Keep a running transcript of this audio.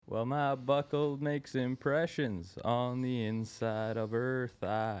Well, my buckle makes impressions on the inside of her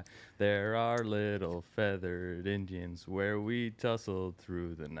thigh. There are little feathered Indians where we tussled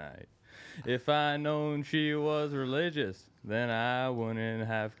through the night. If I known she was religious, then I wouldn't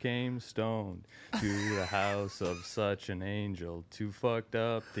have came stoned to the house of such an angel, too fucked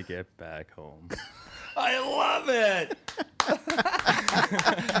up to get back home. I love it.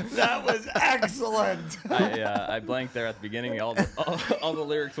 That was excellent. I blanked there at the beginning. All the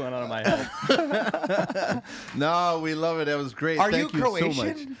lyrics went out of my head. No, we love it. That was great. Are Thank you Croatian? So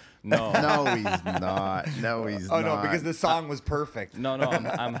much. No. No, he's not. No, he's not. Oh no, because the song was perfect. No,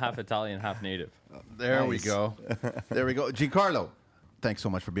 I'm half Italian, half native. There we Nice. go. There we go. Giancarlo, thanks so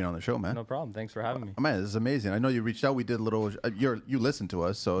much for being on the show, man. No problem. Thanks for having me. Man, this is amazing. I know you reached out. We did a little. You listened to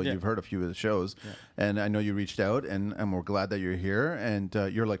us, so Yeah. you've heard a few of the shows, and I know you reached out, and we're glad that you're here. And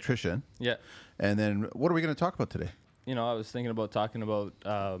you're an electrician. Yeah. And then, what are we going to talk about today? You know, I was thinking about talking about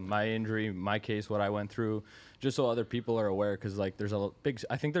my injury, my case, what I went through, just so other people are aware. Because I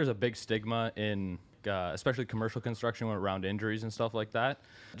think there's a big stigma in, especially commercial construction around injuries and stuff like that.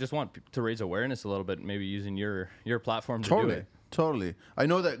 I just want to raise awareness a little bit, maybe using your platform to do it. Totally. I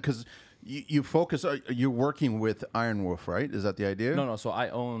know that because you focus. You're working with Ironwolf, right? Is that the idea? No. So I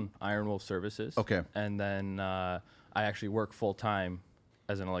own Ironwolf Services. Okay. And then I actually work full time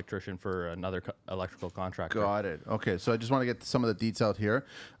as an electrician for another electrical contractor. Got it. Okay, so I just want to get some of the deets out here.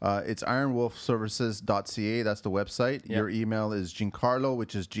 It's ironwolfservices.ca. That's the website. Yeah. Your email is Giancarlo,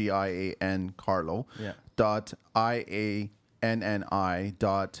 which is Gian Carlo. Yeah.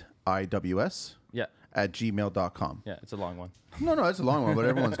 .ianni.iws. Yeah. At gmail.com. Yeah, it's a long one. No, it's a long one, but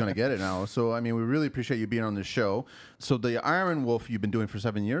everyone's going to get it now. So, I mean, we really appreciate you being on the show. So, the Ironwolf you've been doing for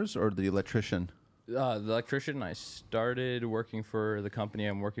 7 years, or the electrician? The electrician, I started working for the company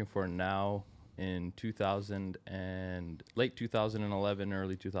I'm working for now in late 2011,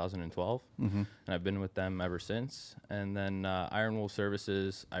 early 2012. And I've been with them ever since. And then Ironwolf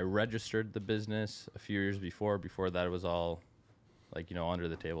Services, I registered the business a few years before. Before that, it was all under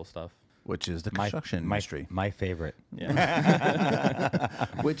the table stuff. Which is the construction industry. My favorite. Yeah.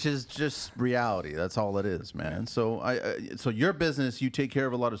 Which is just reality. That's all it is, man. So so your business, you take care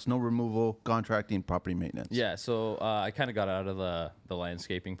of a lot of snow removal, contracting, property maintenance. Yeah, so I kind of got out of the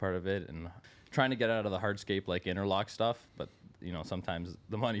landscaping part of it and trying to get out of the hardscape, like interlock stuff. But, sometimes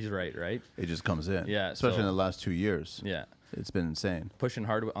the money's right? It just comes in. Yeah, Especially in so- the last 2 years. Yeah. It's been insane. Pushing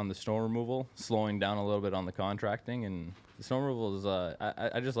hard on the snow removal, slowing down a little bit on the contracting, and the snow removal is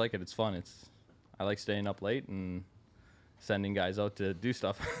I just like it. It's fun. I like staying up late and sending guys out to do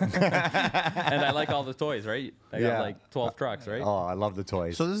stuff. And I like all the toys, right? I got like 12 trucks, right? Oh, I love the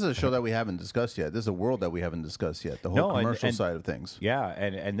toys. So this is a show that we haven't discussed yet. This is a world that we haven't discussed yet. The whole No, and- commercial and- side of things. Yeah,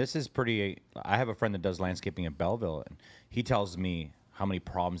 and this is pretty. I have a friend that does landscaping in Belleville, and he tells me how many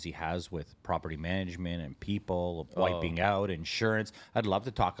problems he has with property management and people wiping out insurance. I'd love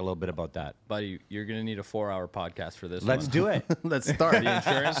to talk a little bit about that. Buddy, you're going to need a 4-hour podcast for this Let's one. do it. Let's start. The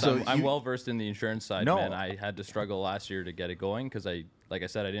insurance, So I'm you- well versed in the insurance side, No. man. I had to struggle last year to get it going because like I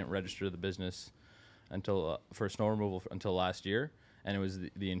said, I didn't register the business until for snow removal until last year, and it was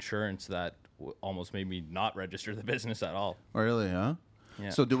the insurance that almost made me not register the business at all. Oh, really, huh? Yeah.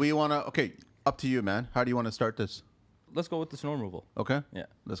 So do we want to... Okay, up to you, man. How do you want to start this? Let's go with the snow removal. Okay? Yeah.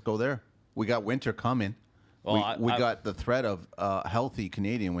 Let's go there. We got winter coming. Well, we got the threat of healthy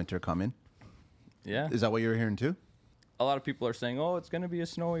Canadian winter coming. Yeah. Is that what you're hearing too? A lot of people are saying, "Oh, it's going to be a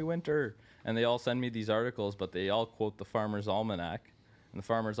snowy winter," and they all send me these articles, but they all quote the Farmer's Almanac, and the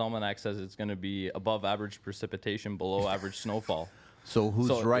Farmer's Almanac says it's going to be above average precipitation, below average snowfall. So who's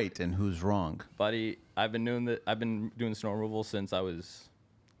So- right and who's wrong? Buddy, I've been doing snow removal since I was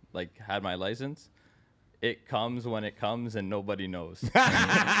had my license. It comes when it comes, and nobody knows. That's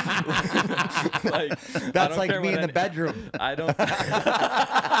like me in the bedroom. I don't.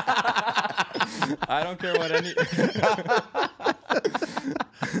 I don't care what any. I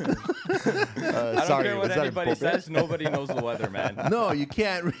don't Sorry, care what was that anybody appropriate? says. Nobody knows the weather, man. No, you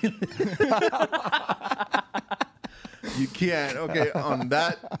can't really. You can't. Okay, on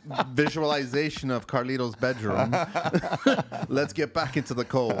that visualization of Carlito's bedroom, let's get back into the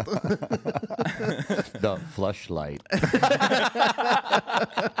cold. The flashlight.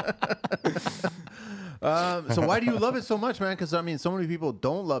 So why do you love it so much, man? Because, I mean, so many people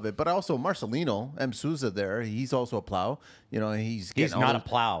don't love it. But also Marcelino, M. Souza there, he's also a plow. You know, he's not a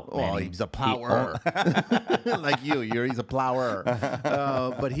plow, Oh, man. he's a plower. Like he's a plower.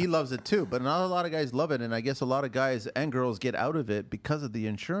 But he loves it too. But not a lot of guys love it. And I guess a lot of guys and girls get out of it because of the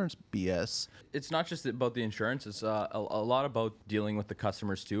insurance BS. It's not just about the insurance. It's a lot about dealing with the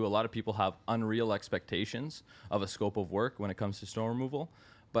customers too. A lot of people have unreal expectations of a scope of work when it comes to snow removal.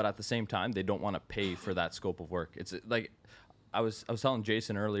 but at the same time, they don't want to pay for that scope of work. It's like I was telling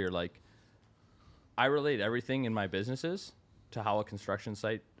Jason earlier, like I relate everything in my businesses to how a construction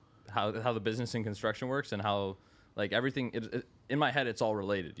site, how the business in construction works, and how like everything in my head, it's all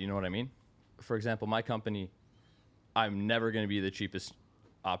related. You know what I mean? For example, my company, I'm never going to be the cheapest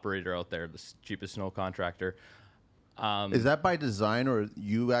operator out there, the cheapest snow contractor. Is that by design, or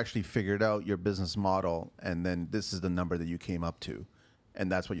you actually figured out your business model and then this is the number that you came up to,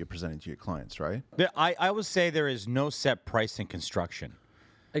 and that's what you're presenting to your clients, right? I would say there is no set price in construction.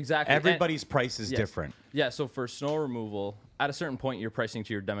 Exactly. Everybody's price is different. Yeah, so for snow removal, at a certain point, you're pricing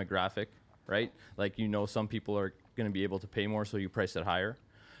to your demographic, right? Like, some people are going to be able to pay more, so you price it higher.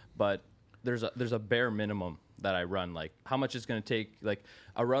 But there's a bare minimum that I run, like how much it's going to take. Like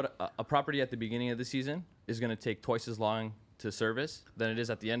a property at the beginning of the season is going to take twice as long to service than it is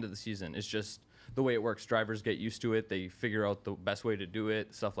at the end of the season. It's just the way it works. Drivers get used to it. They figure out the best way to do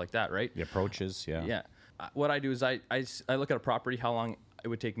it, stuff like that, right? The approaches, yeah. Yeah. What I do is I look at a property, how long it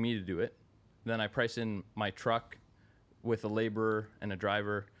would take me to do it. Then I price in my truck with a laborer and a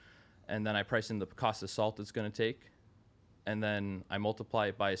driver, and then I price in the cost of salt it's going to take, and then I multiply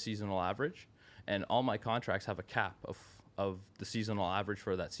it by a seasonal average, and all my contracts have a cap of the seasonal average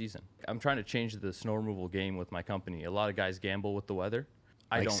for that season. I'm trying to change the snow removal game with my company. A lot of guys gamble with the weather.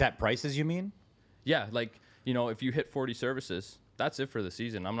 I Like don't. set prices, you mean? Yeah, like, if you hit 40 services, that's it for the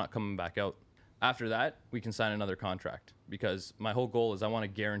season. I'm not coming back out. After that, we can sign another contract, because my whole goal is I want to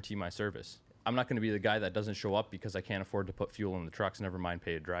guarantee my service. I'm not going to be the guy that doesn't show up because I can't afford to put fuel in the trucks, never mind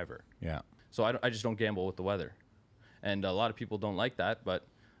pay a driver. Yeah. So I just don't gamble with the weather. And a lot of people don't like that, but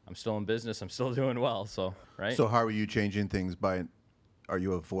I'm still in business. I'm still doing well. So, right? So how are you changing things are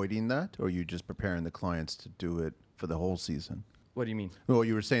you avoiding that, or are you just preparing the clients to do it for the whole season? What do you mean? Well,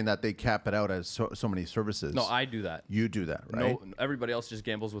 you were saying that they cap it out as so many services. No, I do that. You do that, right? No, everybody else just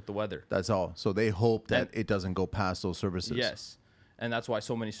gambles with the weather. That's all. So they hope that And- it doesn't go past those services. Yes. And that's why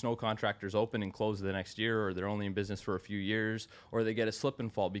so many snow contractors open and close the next year, or they're only in business for a few years, or they get a slip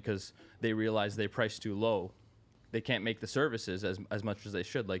and fall because they realize they price too low. They can't make the services as much as they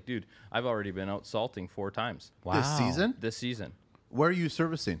should. Like, dude, I've already been out salting 4 times Wow. This season? this season. Where are you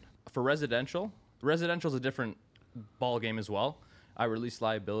servicing? For residential's a different ball game as well. I release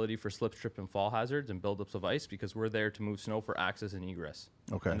liability for slip, trip, and fall hazards and buildups of ice because we're there to move snow for access and egress.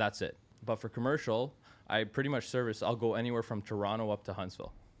 Okay. And that's it. But for commercial, I pretty much service, I'll go anywhere from Toronto up to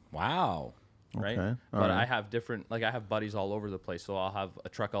Huntsville. Wow. Right? Okay, But all right. I have I have buddies all over the place. So I'll have a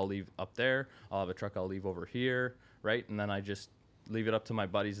truck I'll leave up there. I'll have a truck I'll leave over here, right? And then I just leave it up to my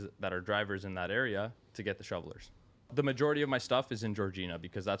buddies that are drivers in that area to get the shovelers. The majority of my stuff is in Georgina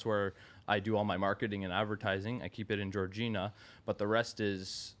because that's where I do all my marketing and advertising. I keep it in Georgina, but the rest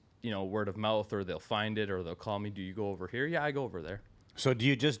is, word of mouth, or they'll find it, or they'll call me, do you go over here? Yeah, I go over there. So do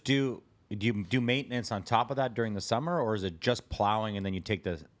you do maintenance on top of that during the summer, or is it just plowing and then you take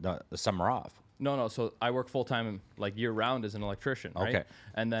the summer off? No. So I work full time, like year round, as an electrician, right? Okay.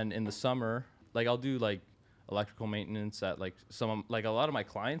 And then in the summer, like I'll do like electrical maintenance at like a lot of my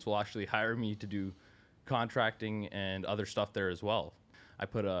clients will actually hire me to do contracting and other stuff there as well. I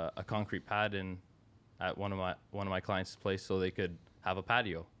put a concrete pad in at one of my clients' place so they could have a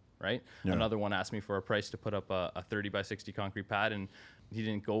patio, right? Yeah. Another one asked me for a price to put up a 30 by 60 concrete pad, and he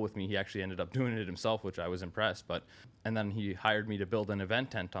didn't go with me. He actually ended up doing it himself, which I was impressed. And then he hired me to build an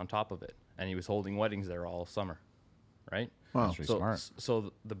event tent on top of it, and he was holding weddings there all summer, right? Wow. That's really smart.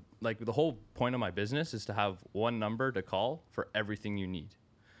 So the whole point of my business is to have one number to call for everything you need,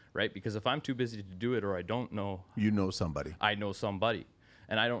 right? Because if I'm too busy to do it, or I don't know, You know somebody. I know somebody,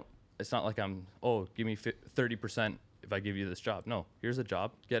 and I don't. It's not like I'm, give me 30% if I give you this job. No, here's a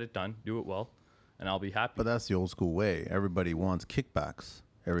job, get it done, do it well, and I'll be happy. But that's the old school way. Everybody wants kickbacks.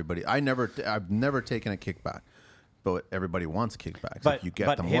 I've never taken a kickback, but everybody wants kickbacks if you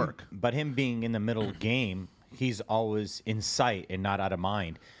get them work. But him being in the middle game, he's always in sight and not out of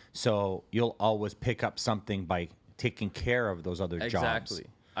mind. So you'll always pick up something by taking care of those other jobs. Exactly.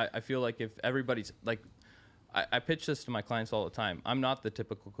 I feel like if everybody's like, I pitch this to my clients all the time. I'm not the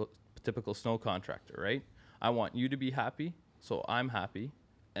typical snow contractor, right? I want you to be happy, so I'm happy,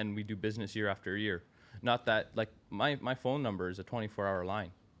 and we do business year after year. Not that, like, my phone number is a 24-hour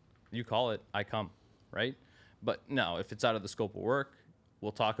line. You call it, I come, right? But now, if it's out of the scope of work,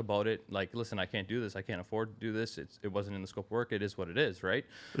 we'll talk about it. Like, listen, I can't do this. I can't afford to do this. It wasn't in the scope of work. It is what it is, right?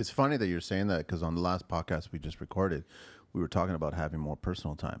 It's funny that you're saying that, because on the last podcast we just recorded, we were talking about having more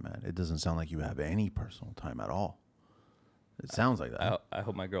personal time, man. It doesn't sound like you have any personal time at all. It sounds like that. I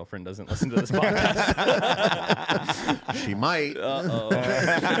hope my girlfriend doesn't listen to this podcast. She might.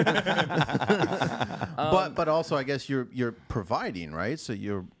 But also, I guess you're providing, right? So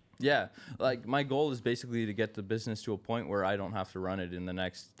you're Yeah, like my goal is basically to get the business to a point where I don't have to run it in the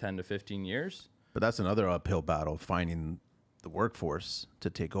next 10 to 15 years. But that's another uphill battle, finding the workforce to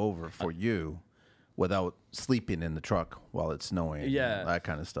take over for you without sleeping in the truck while it's snowing. Yeah, and that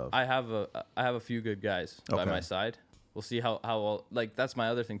kind of stuff. I have a few good guys by my side. We'll see how well, like that's my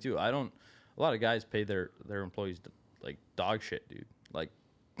other thing too. A lot of guys pay their employees like dog shit, dude. Like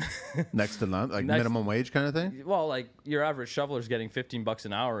Next to none, like minimum wage kind of thing. well, like your average shoveler's getting $15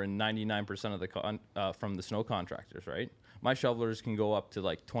 an hour, and 99% of the from the snow contractors, right? My shovelers can go up to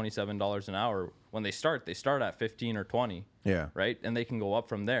like $27 an hour. When they start at 15 or 20. Yeah. Right, and they can go up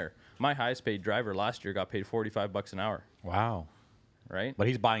from there. My highest paid driver last year got paid $45 an hour. Wow. Right. But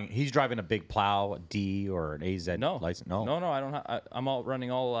he's driving a big plow, a D or an AZ license. No. I don't have. I'm all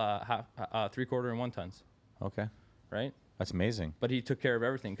running all half, 3/4 and 1 tons. Okay. Right. That's amazing. But he took care of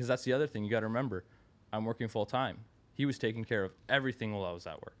everything, because that's the other thing you got to remember. I'm working full time. He was taking care of everything while I was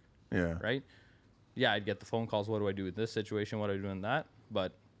at work. Yeah. Right. Yeah, I'd get the phone calls. What do I do with this situation? What do I do in that?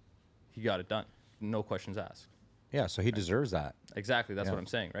 But he got it done. No questions asked. Yeah, so he deserves that. Exactly. That's what I'm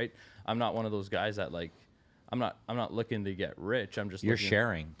saying, right? I'm not one of those guys that like, I'm not looking to get rich. You're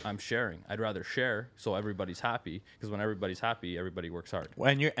sharing. I'm sharing. I'd rather share so everybody's happy, because when everybody's happy, everybody works hard.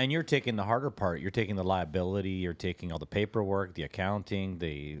 And you're taking the harder part. You're taking the liability. You're taking all the paperwork, the accounting,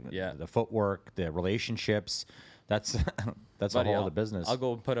 the footwork, the relationships. That's that's a whole other business. I'll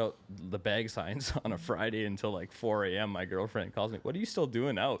go put out the bag signs on a Friday until like 4 a.m. My girlfriend calls me, "What are you still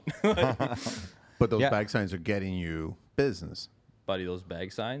doing out?" But those bag signs are getting you business. Buddy, those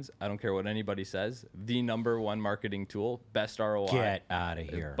bag signs, I don't care what anybody says, the #1 marketing tool, best ROI. Get out of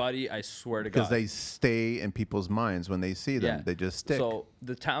here. Buddy, I swear to God. Because they stay in people's minds when they see them. Yeah. They just stick. So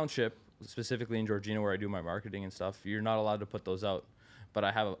the township, specifically in Georgina where I do my marketing and stuff, you're not allowed to put those out. But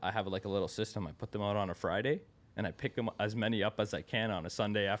I have like a little system. I put them out on a Friday, and I pick them as many up as I can on a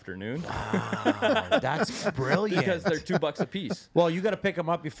Sunday afternoon. Wow, that's brilliant. Because they're $2 a piece. Well, you got to pick them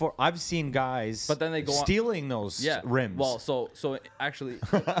up before. I've seen guys, but then they go stealing those rims. Well, so actually,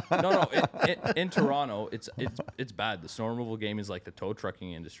 no. In Toronto, it's bad. The snow removal game is like the tow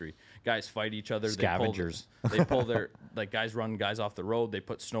trucking industry. Guys fight each other. Scavengers. They pull their like guys run guys off the road. They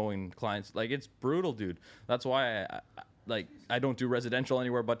put snow in clients. Like it's brutal, dude. That's why I don't do residential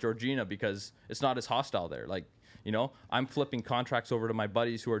anywhere but Georgina, because it's not as hostile there. Like, you know, I'm flipping contracts over to my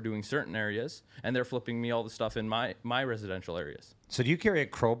buddies who are doing certain areas, and they're flipping me all the stuff in my residential areas. So do you carry a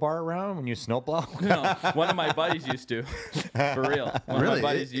crowbar around when you snowplow? No, one of my buddies used to, for real. One of my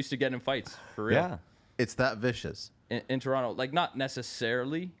buddies used to get in fights, for real. Yeah. It's that vicious. In Toronto, like not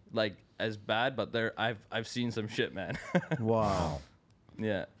necessarily like as bad, but I've seen some shit, man. Wow.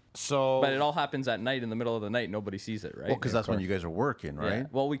 Yeah. So, but it all happens at night, in the middle of the night. Nobody sees it, right? Well, because that's when you guys are working, right? Yeah.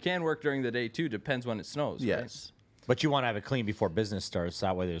 Well, we can work during the day too. Depends when it snows. Yes. Right? But you want to have it clean before business starts.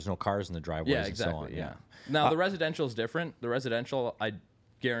 That way, there's no cars in the driveways. Yeah, exactly. And so on. Yeah. Now the residential is different. The residential, I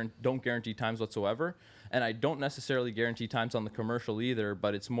don't guarantee times whatsoever, and I don't necessarily guarantee times on the commercial either.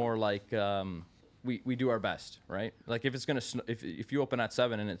 But it's more like we do our best, right? Like if it's gonna if you open at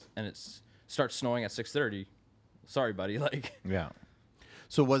 7 and it starts snowing at 6:30, sorry, buddy. Like Yeah.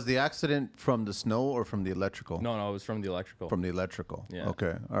 So was the accident from the snow or from the electrical? No, it was from the electrical. From the electrical. Yeah.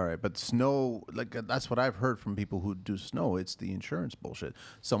 Okay. All right. But snow, like that's what I've heard from people who do snow. It's the insurance bullshit.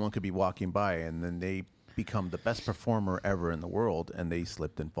 Someone could be walking by and then they become the best performer ever in the world, and they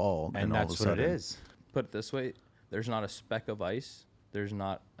slipped and fall. And all of that's a what it sudden, is. Put it this way, there's not a speck of ice. There's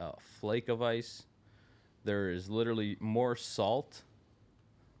not a flake of ice. There is literally more salt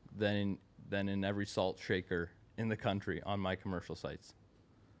than in every salt shaker in the country on my commercial sites.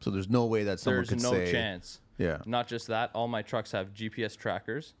 So there's no way that someone could There's say. no chance. Yeah. Not just that, all my trucks have GPS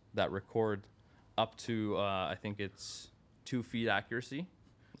trackers that record up to, I think it's 2 feet accuracy.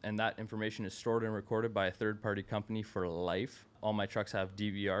 And that information is stored and recorded by a third-party company for life. All my trucks have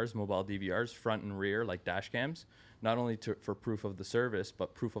DVRs, mobile DVRs, front and rear, like dash cams, not only for proof of the service,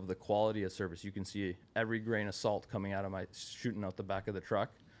 but proof of the quality of service. You can see every grain of salt coming out of shooting out the back of the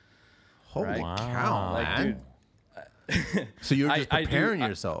truck. Holy Right? cow, Like, man. dude. So you're just preparing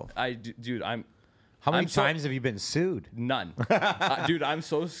yourself. Dude, How many times have you been sued? None. Dude, I'm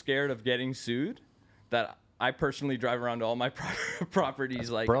so scared of getting sued that I personally drive around to all my properties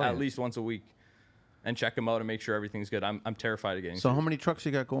like brilliant. at least once a week and check them out and make sure everything's good. I'm terrified of getting So sued. how many trucks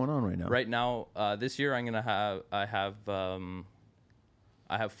you got going on right now? Right now, this year I have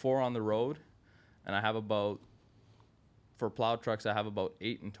 4 on the road, and I have for plow trucks I have about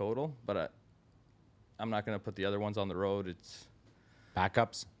 8 in total. But I'm not gonna put the other ones on the road. It's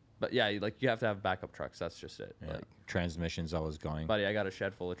Backups? But yeah, like you have to have backup trucks. That's just it. Yeah. Like, Transmission's always going. buddy, I got a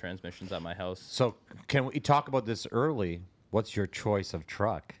shed full of transmissions at my house. So can we talk about this early? What's your choice of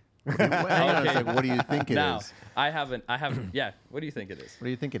truck? Hang on a second. What do you think it is? Now, I haven't. Yeah. What do you think it is? What do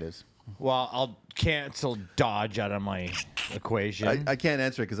you think it is? Well, I'll cancel Dodge out of my equation. I can't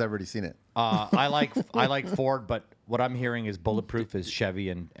answer it because I've already seen it. I like Ford, but what I'm hearing is bulletproof is Chevy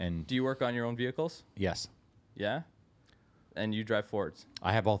and Do you work on your own vehicles? yes, Yeah. And you drive Fords,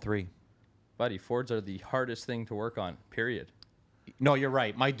 I have all three. buddy. Fords are the hardest thing to work on. Period. No, you're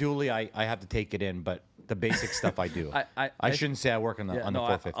right. My dually, I have to take it in, but the basic stuff I do. I shouldn't say I work on the Yeah, on the no,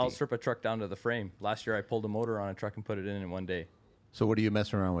 450. I'll strip a truck down to the frame. Last year, I pulled a motor on a truck and put it in one day. So what are you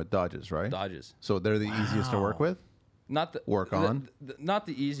messing around with? Dodges, right? Dodges. So they're the easiest to work with? Not the Work on? not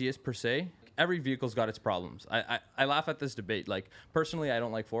the easiest per se. Every vehicle's got its problems. I laugh at this debate. Like personally, I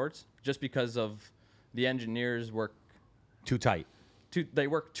don't like Fords just because of the engineers work Too tight. they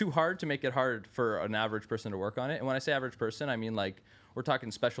work too hard to make it hard for an average person to work on it. And when I say average person, I mean like we're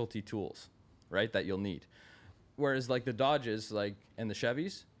talking specialty tools, right? That you'll need. Whereas like the Dodges, like and the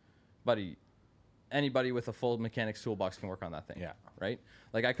Chevys, buddy, anybody with a full mechanic's toolbox can work on that thing. Yeah. Right.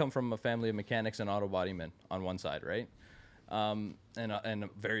 Like I come from a family of mechanics and auto bodymen on one side, right? And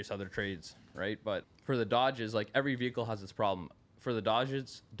various other trades, right? But for the Dodges, like every vehicle has its problem. For the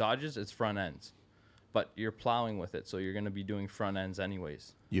Dodges, it's front ends, but you're plowing with it, so you're going to be doing front ends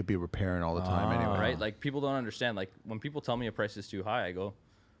anyways, You'll be repairing all the time anyway. right? Like people don't understand. Like when people tell me a price is too high, I go,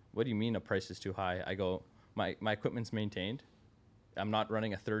 "What do you mean a price is too high?" I go, "My equipment's maintained. I'm not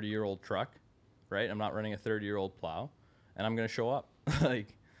running a 30-year-old truck, right? I'm not running a 30-year-old plow, and I'm going to show up." Like,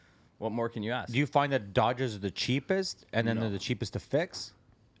 what more can you ask? Do you find that Dodges are the cheapest, and then No. they're the cheapest to fix?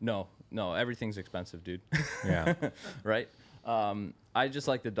 No, everything's expensive, dude. Yeah. Right? I just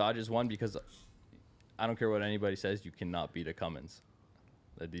like the Dodges one because I don't care what anybody says, you cannot beat a Cummins,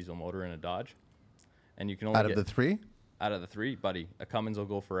 a diesel motor in a Dodge, and you can only Out of get the three? out of the three, buddy. A Cummins will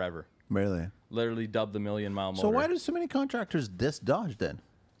go forever. Really? Literally dubbed the million-mile motor. So why do so many contractors diss Dodge then?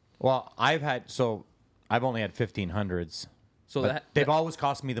 Well, I've only had 1500s. So But they've always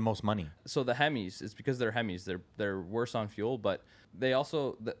cost me the most money. So the Hemis, it's because they're Hemis. They're worse on fuel, but they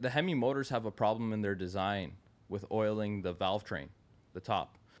also the Hemi motors have a problem in their design with oiling the valve train, the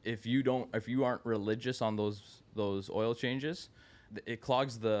top. If you aren't religious on those oil changes, it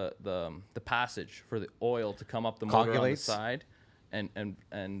clogs the passage for the oil to come up the motor on the Coagulates? side, and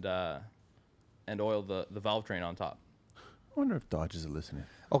oil the valve train on top. I wonder if Dodges are listening.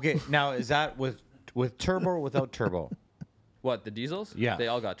 Okay, now is that with turbo or without turbo? What, the diesels? Yeah. They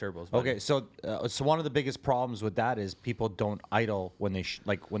all got turbos. buddy. Okay, so one of the biggest problems with that is people don't idle when they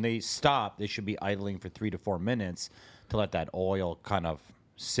when they stop. They should be idling for 3 to 4 minutes to let that oil kind of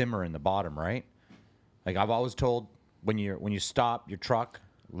simmer in the bottom, right? Like I've always told, when you stop your truck,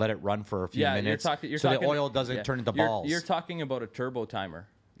 let it run for a few minutes, you're so talking, the oil doesn't yeah. turn into You're- balls. You're talking about a turbo timer,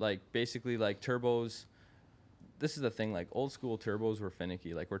 like basically like turbos. This is the thing, like old school turbos were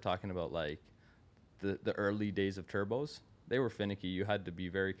finicky. Like we're talking about like the early days of turbos. They were finicky. You had to be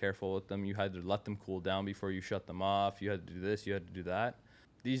very careful with them. You had to let them cool down before you shut them off. You had to do this. You had to do that.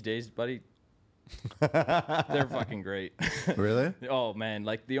 These days, buddy, they're fucking great. Really? Oh man,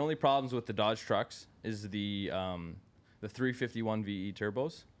 like the only problems with the Dodge trucks is the 351 VE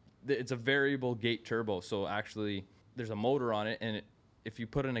turbos. It's a variable gate turbo, so actually there's a motor on it, and if you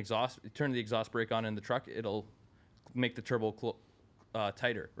put turn the exhaust brake on in the truck, it'll make the turbo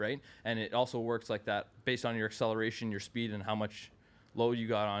tighter, right? And it also works like that based on your acceleration, your speed, and how much load you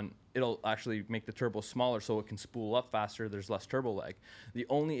got on. It'll actually make the turbo smaller so it can spool up faster. There's less turbo lag. The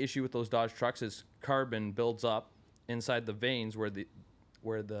only issue with those Dodge trucks is carbon builds up inside the veins where the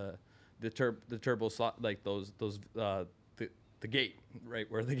turbo slot, like the gate, right,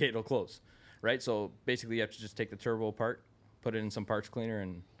 where the gate will close, right? So basically you have to just take the turbo apart, put it in some parts cleaner,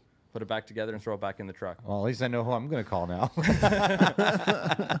 and put it back together and throw it back in the truck. Well, at least I know who I'm going to call now.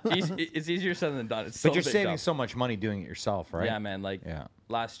 It's easier said than done. But you're saving so much money doing it yourself, right? Yeah, man. Like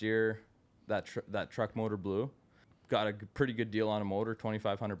last year, that truck motor blew. Got a pretty good deal on a motor,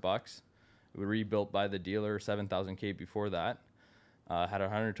 $2,500. We rebuilt by the dealer, 7,000 K before that. Had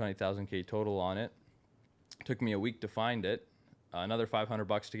 120,000 K total on it. Took me a week to find it. Another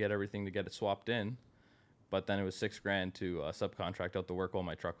 $500 to get everything to get it swapped in. But then it was $6,000 to subcontract out the work while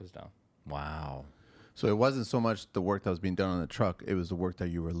my truck was down. Wow. So it wasn't so much the work that was being done on the truck; it was the work that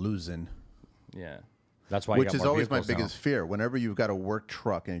you were losing. Yeah. That's why. You Which got is more always my vehicles now. biggest fear. Whenever you've got a work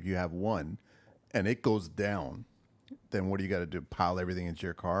truck and if you have one, and it goes down, then what do you got to do? Pile everything into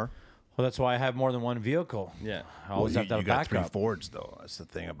your car? Well, that's why I have more than one vehicle. Yeah. I always have to have you got three backup. Fords, though. That's the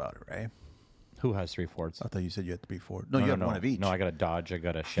thing about it, right? Who has 3 Fords? I thought you said you had 3 Ford. No, you had one of each. No, I got a Dodge. I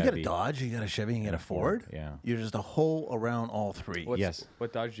got a You Chevy. got a Dodge, you got a Chevy, and you got a Ford? Yeah. You're just a whole around all three. Yes.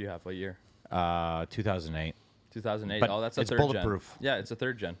 What Dodge do you have? What year? 2008. 2008. But Oh, that's a it's third bulletproof. gen. Yeah, it's a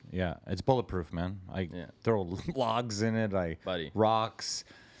third gen. Yeah, it's bulletproof, man. I throw logs in it. Buddy. Rocks,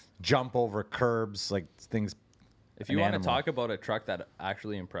 jump over curbs, like things. If you want to talk about a truck that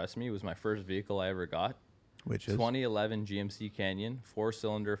actually impressed me, it was my first vehicle I ever got. Which is? 2011 GMC Canyon,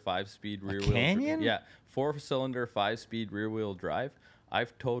 4-cylinder, 5-speed rear wheel. Canyon? Yeah, 4-cylinder, 5-speed rear wheel drive.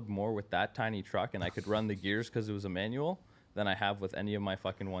 I've towed more with that tiny truck, and I could run the gears because it was a manual, than I have with any of my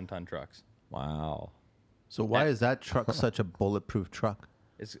fucking 1-ton trucks. Wow. So why is that truck such a bulletproof truck?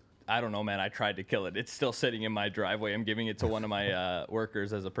 I don't know, man. I tried to kill it. It's still sitting in my driveway. I'm giving it to one of my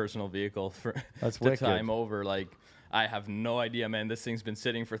workers as a personal vehicle for That's to wicked. time over. Like, I have no idea, man. This thing's been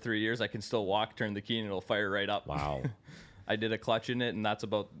sitting for 3 years. I can still walk, turn the key, and it'll fire right up. Wow. I did a clutch in it, and that's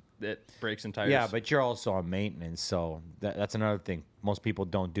about it. Brakes and tires. Yeah, but you're also on maintenance, so that's another thing. Most people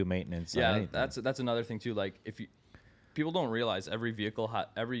don't do maintenance. on yeah, anything. that's another thing too. Like, if you people don't realize every vehicle,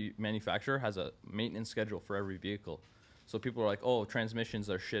 every manufacturer has a maintenance schedule for every vehicle. So people are like, oh, transmissions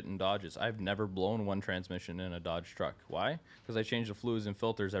are shit in Dodges. I've never blown one transmission in a Dodge truck. Why? Because I change the fluids and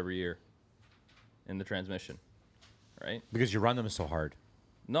filters every year in the transmission, right? Because you run them so hard.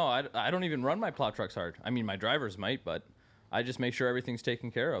 No, I don't even run my plow trucks hard. I mean, my drivers might, but I just make sure everything's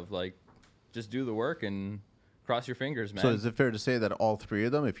taken care of. Like, just do the work and cross your fingers, man. So is it fair to say that all three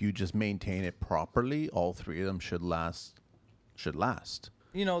of them, if you just maintain it properly, all three of them should last? Should last.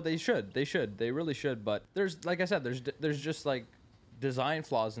 You know, they should. They really should. But there's, like I said, there's just like design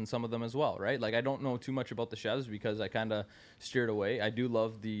flaws in some of them as well, right? Like, I don't know too much about the Chevs because I kind of steered away. I do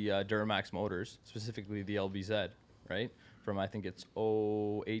love the Duramax motors, specifically the LBZ, right? From, I think it's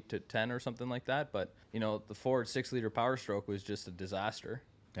 08 to 10 or something like that. But, you know, the Ford 6-liter Power Stroke was just a disaster.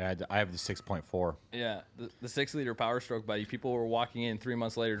 Yeah, I have the 6.4. Yeah, the 6-liter Power Stroke, buddy. People were walking in 3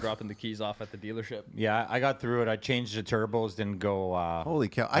 months later, dropping the keys off at the dealership. Yeah, I got through it. I changed the turbos, didn't go. Holy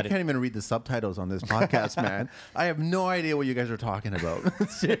cow! I can't even read the subtitles on this podcast, man. I have no idea what you guys are talking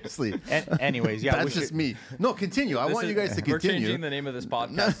about. Seriously. Anyways, yeah, That's just me. No, continue. I want you guys to We're continue. changing the name of this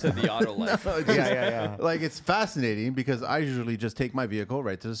podcast to The Auto Life. yeah. Like, it's fascinating because I usually just take my vehicle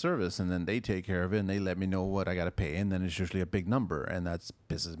right to the service and then they take care of it and they let me know what I got to pay. And then it's usually a big number and that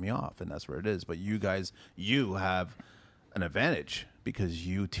pisses me off. And that's where it is. But you guys, you have an advantage because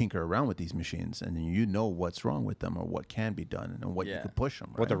you tinker around with these machines and you know what's wrong with them or what can be done and what you could push them.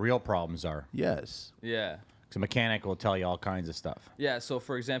 Right? What the real problems are. Yes. Yeah. Because a mechanic will tell you all kinds of stuff. Yeah, so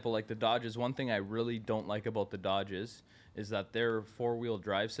for example, like the Dodges, one thing I really don't like about the Dodges is that their four-wheel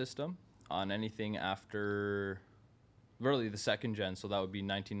drive system on anything after really the second gen, so that would be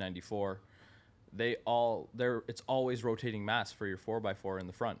 1994, it's always rotating mass for your 4x4 in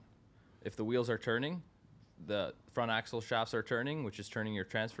the front. If the wheels are turning, the front axle shafts are turning, which is turning your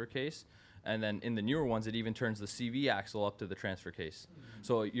transfer case. And then in the newer ones, it even turns the CV axle up to the transfer case.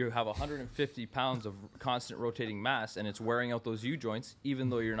 So you have 150 pounds of constant rotating mass, and it's wearing out those U-joints, even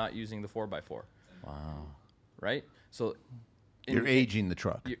though you're not using the 4x4. Wow. Right? So You're aging the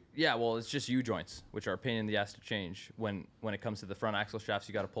truck. yeah, well, it's just U-joints, which are a pain in the ass to change. When it comes to the front axle shafts,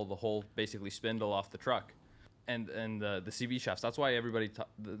 you got to pull the whole, basically, spindle off the truck. And the CV shafts. That's why everybody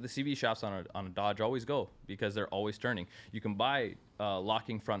the CV shafts on a Dodge always go because they're always turning. You can buy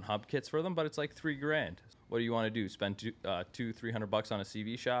locking front hub kits for them, but it's like $3,000. What do you want to do? Spend $200-$300 on a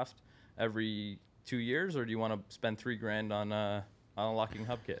CV shaft every 2 years, or do you want to spend $3,000 on a locking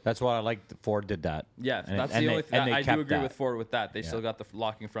hub kit? That's why I like Ford did that. Yeah, And that's and the only thing. I do kept agree that. with Ford with that. They still got the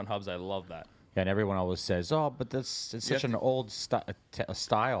locking front hubs. I love that. Yeah, and everyone always says, "Oh, but it's such an old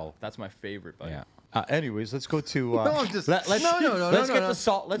style." That's my favorite, buddy. Yeah. Anyways, let's go to. No, I'm just- let's no, let's get no. the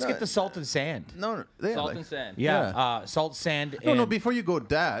salt. Let's get the salt and sand. No, Salt and sand. Yeah, salt, sand. No, and before you go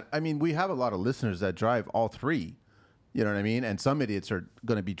that, I mean, we have a lot of listeners that drive all three. You know what I mean? And some idiots are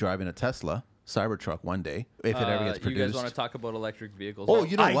going to be driving a Tesla Cybertruck one day if it ever gets produced. You guys want to talk about electric vehicles? Oh,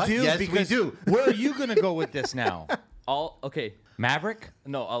 you know I what? do. Yes, because we do. Where are you going to go with this now? Okay. Maverick?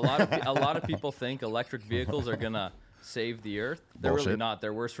 No, a lot of people think electric vehicles are gonna save the earth. They're really Bullshit. not.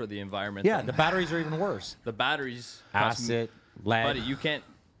 They're worse for the environment. Yeah, the batteries are even worse. The batteries cost Acid, lead. buddy, you can't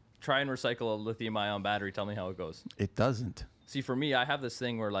try and recycle a lithium-ion battery. Tell me how it goes. It doesn't. See, for me, I have this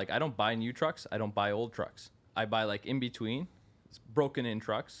thing where, like, I don't buy new trucks. I don't buy old trucks. I buy, like, in between, broken-in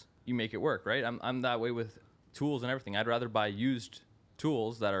trucks. You make it work, right? I'm that way with tools and everything. I'd rather buy used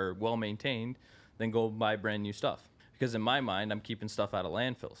tools that are well-maintained than go buy brand-new stuff. Because in my mind, I'm keeping stuff out of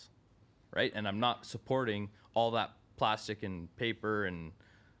landfills, right? And I'm not supporting all that plastic and paper and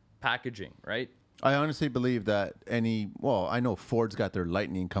packaging, right? I honestly believe that I know Ford's got their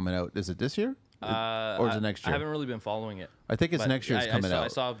Lightning coming out. Is it this year? Or is it next I year? haven't really been following it. I think it's But next year it's coming out. I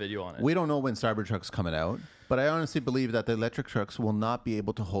saw a video on it. We don't know when Cybertruck's coming out, but I honestly believe that the electric trucks will not be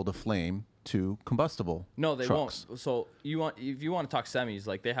able to hold a flame to combustible No, they trucks. won't. So if you want to talk semis,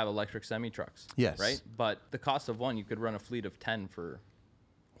 like they have electric semi trucks. Yes. Right. But the cost of one, you could run a fleet of 10 for.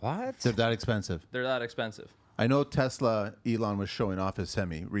 What? They're that expensive. They're that expensive. I know Tesla, Elon was showing off his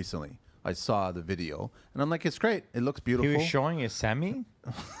semi recently. I saw the video, and I'm like, it's great. It looks beautiful. He was showing his semi,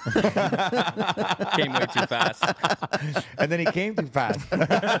 Came way too fast. and then he came too fast.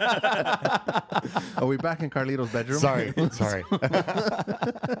 Are we back in Carlito's bedroom? Sorry.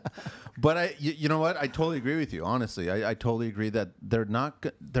 But you know what? I totally agree with you. Honestly, I totally agree that they're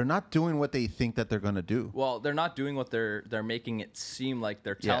not doing what they think that they're going to do. Well, they're not doing what they're making it seem like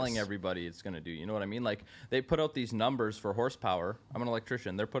they're telling Yes. everybody it's going to do. You know what I mean? Like they put out these numbers for horsepower. I'm an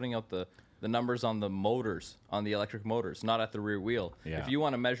electrician. They're putting out the numbers on the motors, on the electric motors, not at the rear wheel. Yeah. If you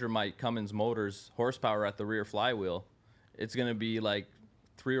want to measure my Cummins motors horsepower at the rear flywheel, it's going to be like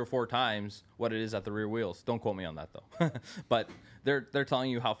 3 or 4 times what it is at the rear wheels. Don't quote me on that though. But they're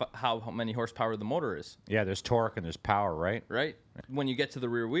telling you how many horsepower the motor is. Yeah, there's torque and there's power, right? Right? When you get to the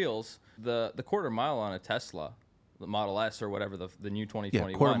rear wheels, the quarter mile on a Tesla, the Model S or whatever, the new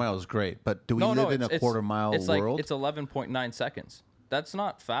 2021. Yeah, quarter mile is great, but do we live in a quarter mile it's world? Like, it's 11.9 seconds. That's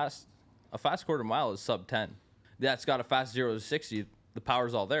not fast. A fast quarter mile is sub 10. Yeah, it's got a fast 0 to 60. The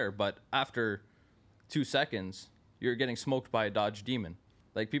power's all there, but after 2 seconds, you're getting smoked by a Dodge Demon.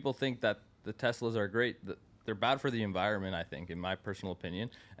 Like people think that the Teslas are great. They're bad for the environment, I think, in my personal opinion.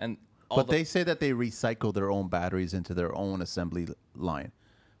 And but they say that they recycle their own batteries into their own assembly line,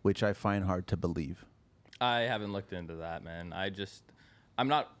 which I find hard to believe. I haven't looked into that, man. I'm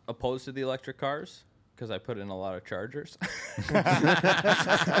not opposed to the electric cars because I put in a lot of chargers.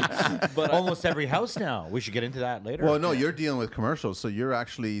 But almost every house now. We should get into that later. Well, no, you're dealing with commercials, so you're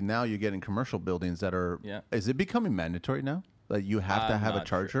getting commercial buildings that are. Yeah. Is it becoming mandatory now? Like you have to have a not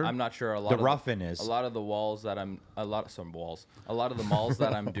charger? Sure. I'm not sure. The rough-in is. A lot of the malls that I'm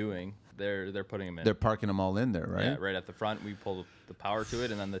doing, they're putting them in. They're parking them all in there, right? Yeah, right at the front. We pull the power to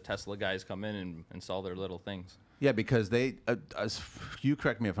it, and then the Tesla guys come in and install their little things. Yeah, because they, you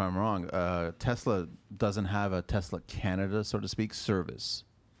correct me if I'm wrong, Tesla doesn't have a Tesla Canada, so to speak, service.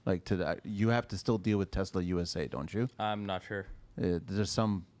 Like to that, you have to still deal with Tesla USA, don't you? I'm not sure. There's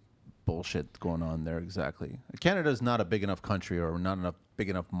some bullshit going on there. Exactly. Canada is not a big enough country or not enough big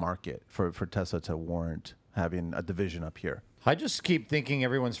enough market for Tesla to warrant having a division up here. I just keep thinking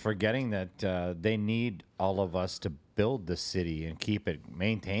everyone's forgetting that they need all of us to build the city and keep it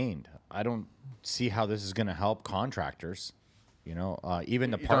maintained. I don't see how this is going to help contractors. You know,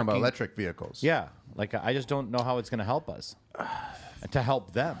 even the You're talking parking. about electric vehicles. Yeah, like I just don't know how it's going to help us to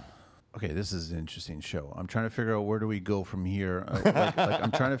help them. Okay, this is an interesting show. I'm trying to figure out where do we go from here.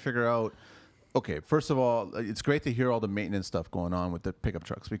 I'm trying to figure out. Okay, first of all, it's great to hear all the maintenance stuff going on with the pickup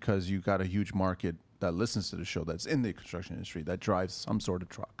trucks because you got a huge market that listens to the show that's in the construction industry that drives some sort of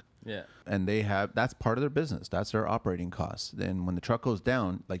truck. Yeah. And that's part of their business. That's their operating costs. And when the truck goes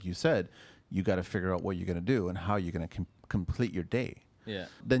down, like you said, you got to figure out what you're going to do and how you're going to complete your day. Yeah.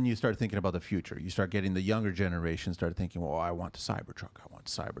 Then you start thinking about the future. You start getting the younger generation start thinking, well, I want the Cybertruck. I want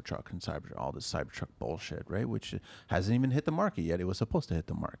Cybertruck and all this Cybertruck bullshit, right? Which hasn't even hit the market yet. It was supposed to hit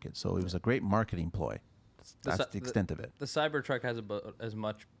the market. So it was a great marketing ploy. That's the extent of it. The Cybertruck has about as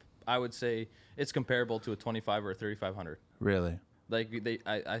much, I would say, it's comparable to a 25 or a 3500. Really? Like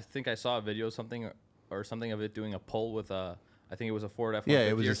I think I saw a video something of it doing a pull with a, I think it was a Ford F-150 Yeah,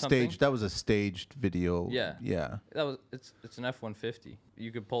 it was or a something. staged. That was a staged video. Yeah. Yeah. It's an F-150.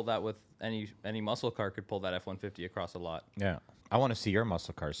 You could pull that with any muscle car could pull that F-150 across a lot. Yeah, I want to see your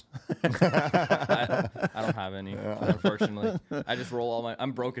muscle cars. I don't have any, unfortunately. I just roll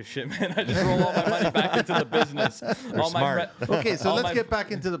I'm broke as shit, man. I just roll all my money back into the business. smart. Okay, so all let's my- get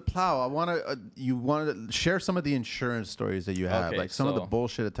back into the plow. You want to share some of the insurance stories that you have, Okay, like some of the so-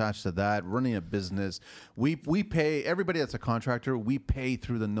 bullshit attached to that. Running a business, we pay everybody that's a contractor. We pay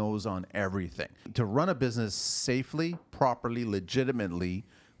through the nose on everything to run a business safely, properly, legitimately.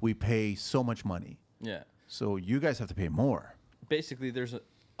 We pay so much money, Yeah. so you guys have to pay more. Basically,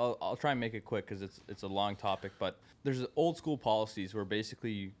 I'll try and make it quick because it's a long topic, but there's old school policies where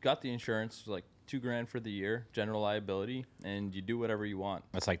basically you got the insurance like $2,000 for the year, general liability, and you do whatever you want.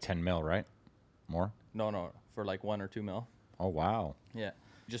 That's like 10 mil, right? More? No, for like 1 or 2 mil. Oh, wow. Yeah.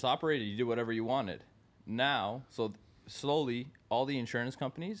 Just operated, you do whatever you wanted. Now, so slowly, all the insurance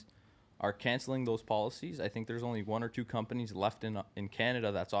companies are canceling those policies. I think there's only 1 or 2 companies left in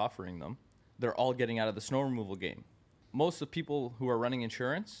Canada that's offering them. They're all getting out of the snow removal game. Most of the people who are running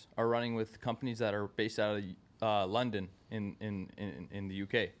insurance are running with companies that are based out of London in the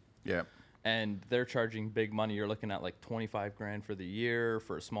UK. Yeah. and they're charging big money. You're looking at like 25 grand for the year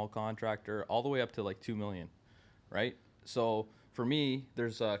for a small contractor, all the way up to like 2 million, right? So for me,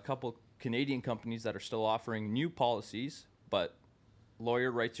 there's a couple Canadian companies that are still offering new policies, but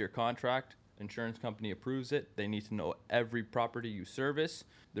lawyer writes your contract, insurance company approves it. They need to know every property you service.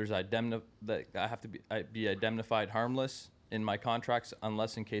 There's that I have to be indemnified harmless in my contracts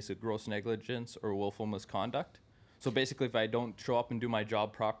unless in case of gross negligence or willful misconduct. So basically, if I don't show up and do my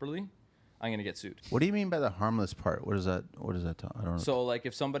job properly, I'm going to get sued. What do you mean by the harmless part? What does that tell? I don't know. So like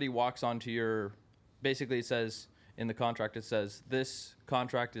if somebody walks onto your, basically it says in the contract, it says this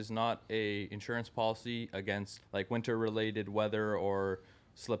contract is not a insurance policy against like winter related weather or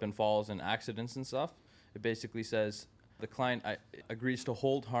slip and falls and accidents and stuff. It basically says the client agrees to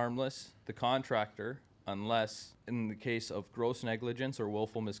hold harmless the contractor unless in the case of gross negligence or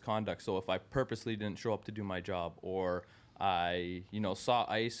willful misconduct. So if I purposely didn't show up to do my job, or I, saw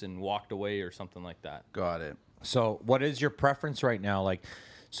ice and walked away or something like that. Got it. So what is your preference right now? Like,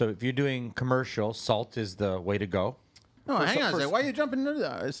 so if you're doing commercial, salt is the way to go. No, hang on a second. Why are you jumping into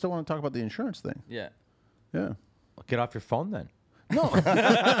that? I still want to talk about the insurance thing. Yeah. Yeah. Well, get off your phone then. No.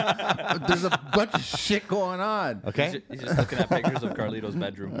 There's a bunch of shit going on. Okay. He's just looking at pictures of Carlito's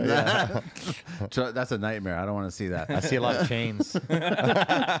bedroom. That's a nightmare. I don't want to see that. I see a lot of chains. See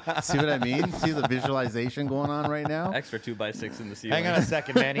what I mean? See the visualization going on right now? Extra 2x6 in the ceiling. Hang on a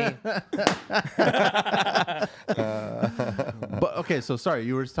second, Manny. But okay, so sorry,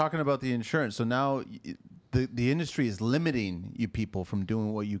 you were talking about the insurance. So now the industry is limiting you people from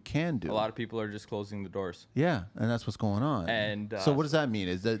doing what you can do. A lot of people are just closing the doors. Yeah, and that's what's going on. And so what does that mean?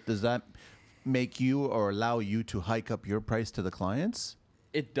 Does that make you or allow you to hike up your price to the clients?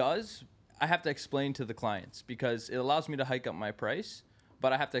 It does. I have to explain to the clients because it allows me to hike up my price,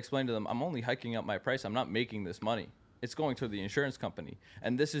 but I have to explain to them I'm only hiking up my price. I'm not making this money. It's going to the insurance company,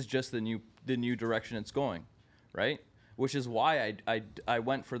 and this is just the new direction it's going, right? Which is why I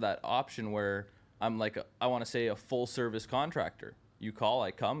went for that option where I'm like I want to say a full service contractor. You call, I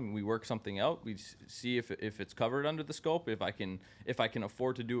come, we work something out. We see if it's covered under the scope, if I can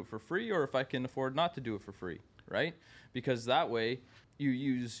afford to do it for free, or if I can afford not to do it for free, right? Because that way you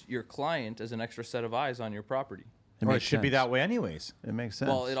use your client as an extra set of eyes on your property. Or it should be that way anyways. It makes sense.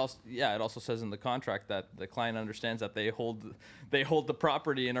 Well, it also says in the contract that the client understands that they hold the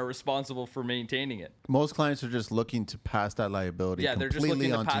property and are responsible for maintaining it. Most clients are just looking to pass that liability Yeah, they're just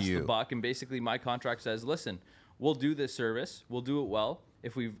completely looking to onto pass you. the buck, and basically my contract says, listen, we'll do this service, we'll do it well.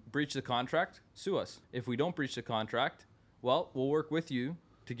 If we breach the contract, sue us. If we don't breach the contract, well, we'll work with you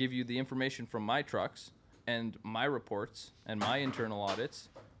to give you the information from my trucks and my reports and my internal audits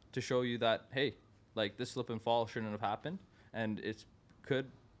to show you that, hey, like this slip and fall shouldn't have happened, and it could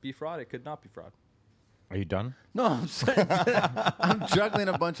be fraud. It could not be fraud. Are you done? No, I'm sorry. I'm juggling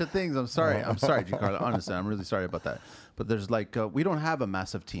a bunch of things. I'm sorry, Giancarlo. Honestly, I'm really sorry about that. But there's we don't have a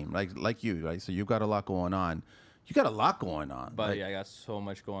massive team like you. Right? So you've got a lot going on. You got a lot going on. Buddy, I got so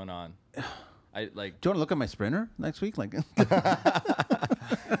much going on. Do you want to look at my Sprinter next week? Did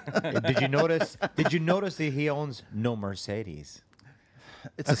you notice that he owns no Mercedes?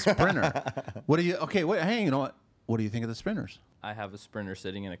 It's a Sprinter. What do you? Okay, wait. Hey, you know what? What do you think of the Sprinters? I have a Sprinter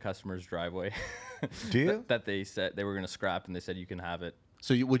sitting in a customer's driveway. Do you? that they said they were going to scrap, and they said you can have it.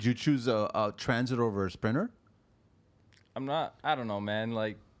 So would you choose a Transit over a Sprinter? I don't know, man.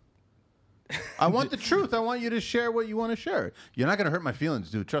 Like, I want the truth. I want you to share what you want to share. You're not going to hurt my feelings,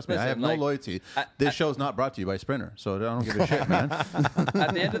 dude. Trust me. I Listen, have no loyalty. This show's not brought to you by Sprinter, so I don't give a shit, man.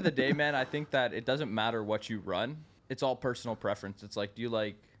 at the end of the day, man, I think that it doesn't matter what you run. It's all personal preference. It's like, do you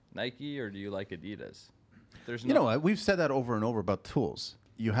like Nike or do you like Adidas? There's You know what? We've said that over and over about tools.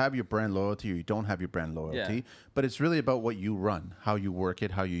 You have your brand loyalty or you don't have your brand loyalty, Yeah. but it's really about what you run, how you work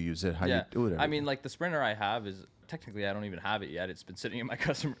it, how you use it, how you do it. I mean, like the Sprinter I have is technically I don't even have it yet. It's been sitting in my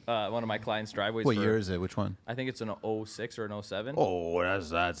one of my clients' driveways. What year is it? Which one? I think it's an 06 or an 07. Oh,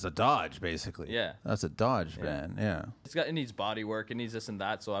 that's a Dodge, basically. Yeah. That's a Dodge, man. Yeah. It needs body work. It needs this and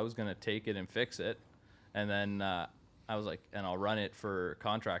that. So I was gonna take it and fix it, and then I was like, and I'll run it for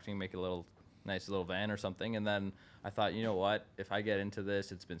contracting, make it a nice little van or something. And then I thought, you know what? If I get into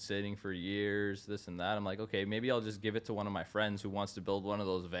this, it's been sitting for years, this and that. I'm like, okay, maybe I'll just give it to one of my friends who wants to build one of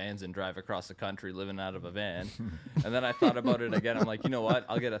those vans and drive across the country living out of a van. And then I thought about it again. I'm like, you know what?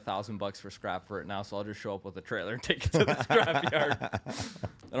 I'll get $1,000 for scrap for it now. So I'll just show up with a trailer and take it to the scrapyard.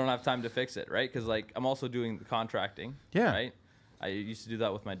 I don't have time to fix it, right? Because like I'm also doing the contracting. Yeah. Right. I used to do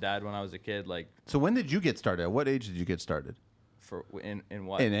that with my dad when I was a kid. Like, So when did you get started? At what age did you get started? in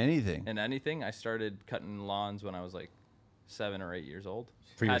what? In anything. In anything. I started cutting lawns when I was like 7 or 8 years old.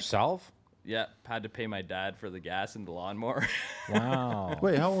 For yourself? Yeah, had to pay my dad for the gas and the lawnmower. Wow.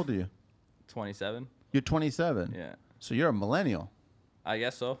 Wait, how old are you? 27. You're 27. Yeah. So you're a millennial. I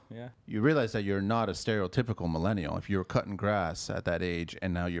guess so. Yeah. You realize that you're not a stereotypical millennial. If you were cutting grass at that age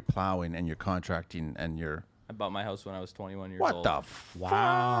and now you're plowing and you're contracting and you're... I bought my house when I was 21 years What old. the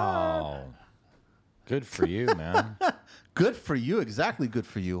Wow. Good for you, man. Good for you. Exactly good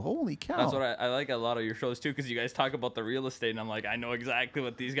for you. Holy cow. That's what I like a lot of your shows too, because you guys talk about the real estate, and I'm like, I know exactly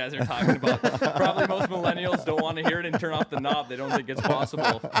what these guys are talking about. Probably most millennials don't want to hear it and turn off the knob. They don't think it's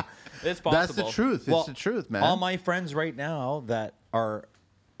possible. It's possible. That's the truth. It's the truth, man. All my friends right now that are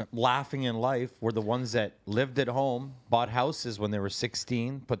laughing in life were the ones that lived at home, bought houses when they were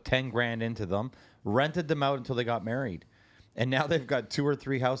 16, put 10 grand into them, rented them out until they got married. And now they've got 2 or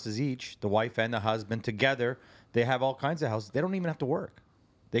 3 houses each, the wife and the husband together. They have all kinds of houses. They don't even have to work.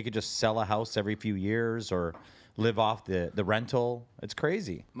 They could just sell a house every few years or live off the rental. It's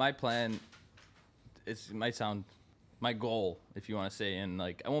crazy. My plan, it might sound, my goal, if you want to say, and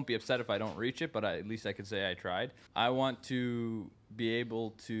like, I won't be upset if I don't reach it, but at least I could say I tried. I want to be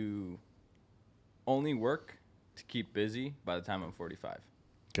able to only work to keep busy by the time I'm 45.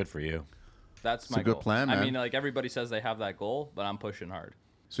 Good for you. That's It's my a good goal. plan, man. I mean, like, everybody says they have that goal, but I'm pushing hard.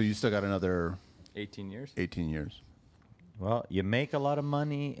 So you still got another 18 years. 18 years. Well, you make a lot of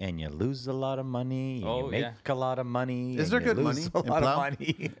money and you lose a lot of money. And Oh, you make yeah. a lot of money. Is and there you good lose money A lot in of plow?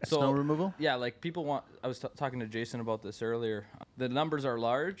 money. Snow removal? Yeah, like people want, I was talking to Jason about this earlier. The numbers are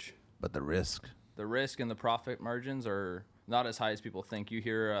large. But the risk. The risk and the profit margins are not as high as people think. You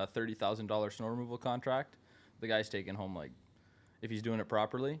hear a $30,000 snow removal contract, the guy's taking home, like, if he's doing it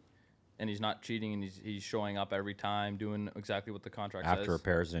properly and he's not cheating and he's showing up every time, doing exactly what the contract says. After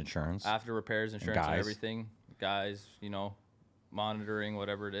repairs and insurance. After repairs, insurance, and guys. everything, guys, you know, monitoring,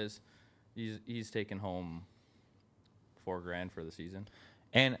 whatever it is, he's taking home $4,000 for the season.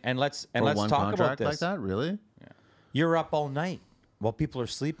 And let's For talk one about contract this. like that? Really? You're up all night while people are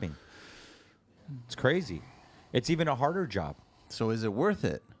sleeping. It's crazy. It's even a harder job. So is it worth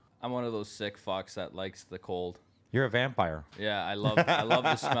it? I'm one of those sick fucks that likes the cold. You're a vampire. Yeah, I love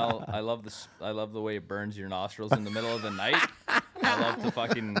the smell. I love the way it burns your nostrils in the middle of the night. I love to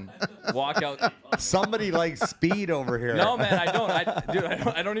fucking walk out. Somebody likes speed over here. No, man, I don't.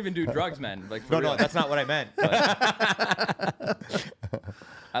 I don't even do drugs, man. Like, for No, real. that's not what I meant.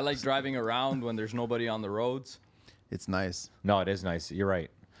 I like driving around when there's nobody on the roads. It's nice. No, it is nice. You're right.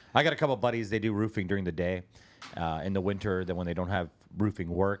 I got a couple buddies. They do roofing during the day. In the winter, then when they don't have roofing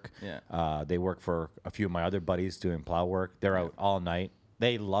work, they work for a few of my other buddies doing plow work. They're out all night.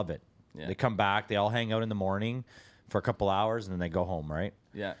 They love it. Yeah. They come back. They all hang out in the morning for a couple hours, and then they go home, right?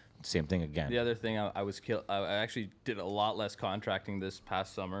 Yeah. Same thing again. The other thing, I actually did a lot less contracting this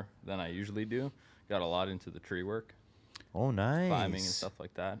past summer than I usually do. Got a lot into the tree work, Oh, nice. climbing and stuff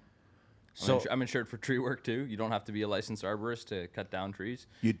like that. So I'm insured for tree work too. You don't have to be a licensed arborist to cut down trees.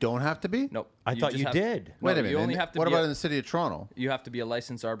 You don't have to be? Nope. I thought just you have- did. No, Wait a minute. You only have to what be about a- in the city of Toronto? You have to be a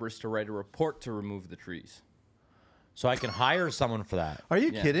licensed arborist to write a report to remove the trees. So I can hire someone for that. Are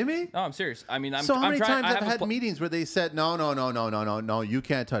you Yeah. kidding me? No, I'm serious. I mean, So how many times I I've have had meetings where they said, no, you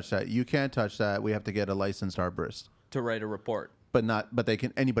can't touch that. You can't touch that. We have to get a licensed arborist. to write a report But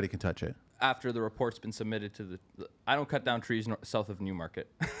anybody can touch it. after the report's been submitted to the. I don't cut down trees south of Newmarket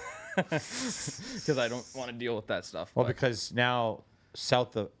because I don't want to deal with that stuff. Well, but- because now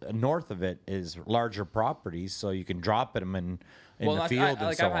north of it is larger properties, so you can drop them in the that's- field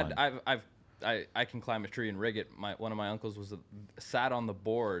and so on. I can climb a tree and rig it. One of my uncles sat on the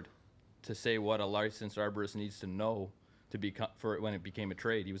board to say what a licensed arborist needs to know to be for when it became a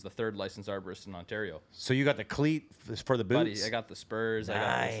trade. He was the third licensed arborist in Ontario. So you got the cleat for the boots. Buddy, I got the spurs. I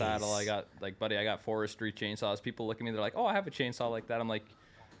got the saddle. Nice. I got forestry chainsaws. People look at me, they're like, "Oh, I have a chainsaw like that." I'm like,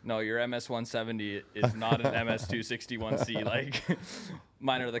 "No, your MS-170 is not an MS-261C. Like,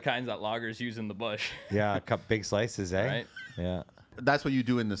 mine are the kinds that loggers use in the bush." Yeah, cut big slices, eh? Right. Yeah. That's what you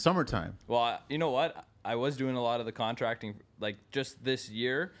do in the summertime. Well, you know what? I was doing a lot of the contracting, like just this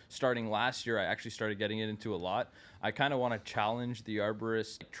year. Starting last year, I actually started getting it into a lot. I kind of want to challenge the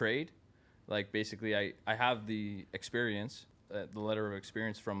arborist trade. Like, basically, I have the experience, the letter of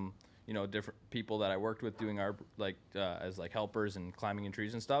experience from, different people that I worked with doing as helpers and climbing in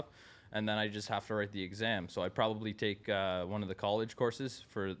trees and stuff. And then I just have to write the exam. So I'd probably take one of the college courses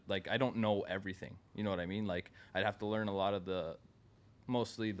for, I don't know everything. You know what I mean? Like, I'd have to learn a lot of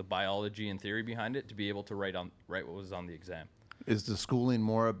mostly the biology and theory behind it to be able to write what was on the exam. Is the schooling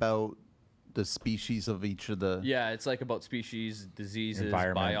more about the species of each of the... Yeah, it's about species, diseases,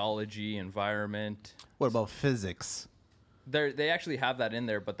 Environment. biology, environment. What about physics? They actually have that in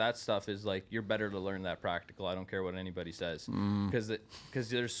there, but that stuff is you're better to learn that practical. I don't care what anybody says, because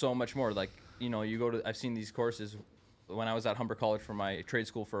there's so much more. You go to, I've seen these courses, when I was at Humber College for my trade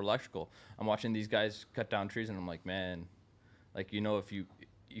school for electrical, I'm watching these guys cut down trees, and I'm like, man, like, you know, if you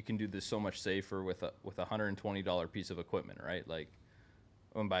can do this so much safer with a $120 piece of equipment, right? Like,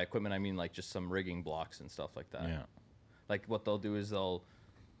 and by equipment I mean like just some rigging blocks and stuff like that. Yeah. Like what they'll do is they'll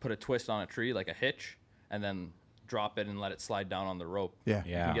put a twist on a tree like a hitch, and then drop it and let it slide down on the rope. Yeah.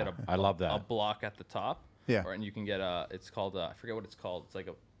 You can get I love that. a block at the top. Yeah. And you can get it's called I forget what it's called.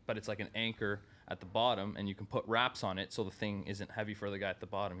 It's like an anchor at the bottom, and you can put wraps on it so the thing isn't heavy for the guy at the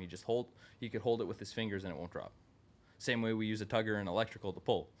bottom. He could hold it with his fingers and it won't drop. Same way we use a tugger in electrical to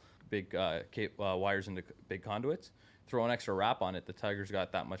pull big wires into big conduits. Throw an extra wrap on it, the tugger's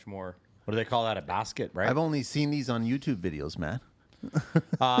got that much more. What do they call that? A basket, right? I've only seen these on YouTube videos, man.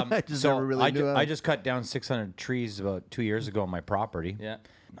 I just never really knew I just cut down 600 trees about 2 years ago on my property. Yeah.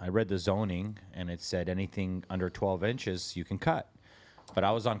 I read the zoning, and it said anything under 12 inches you can cut. But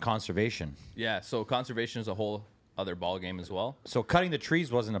I was on conservation. Yeah, so conservation is a whole other ball game as well. So cutting the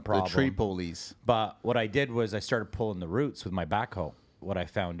trees wasn't a the problem. tree police. But what I did was I started pulling the roots with my backhoe. What I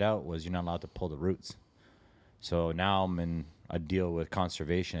found out was you're not allowed to pull the roots. So now I'm in a deal with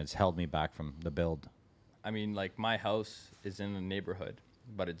conservation. It's held me back from the build. I mean, like, my house is in a neighborhood,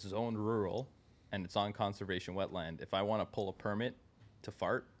 but it's zoned rural, and it's on conservation wetland. If I want to pull a permit to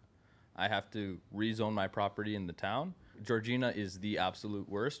fart, I have to rezone my property in the town. Georgina is the absolute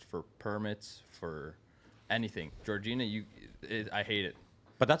worst for permits, for anything. Georgina, I hate it.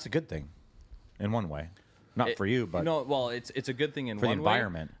 But that's a good thing in one way. Not for you, but no. Well, it's a good thing in for the one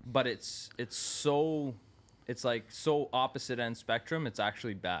environment. way, but it's like so opposite end spectrum. It's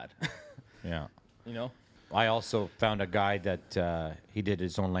actually bad. yeah. You know. I also found a guy that he did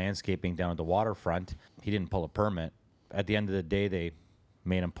his own landscaping down at the waterfront. He didn't pull a permit. At the end of the day, they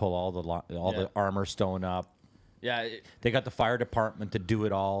made him pull all the armor stone up. Yeah. They got the fire department to do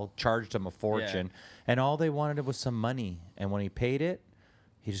it all, charged him a fortune, and all they wanted was some money. And when he paid it,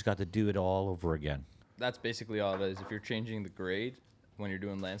 he just got to do it all over again. That's basically all it is. If you're changing the grade when you're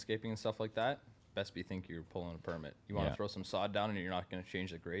doing landscaping and stuff like that, best be think you're pulling a permit. You want to throw some sod down and you're not going to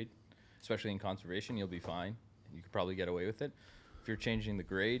change the grade, especially in conservation, you'll be fine. You could probably get away with it. If you're changing the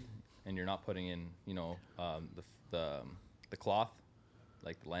grade and you're not putting in, the cloth,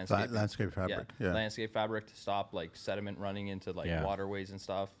 like the landscape fabric. landscape fabric to stop like sediment running into waterways and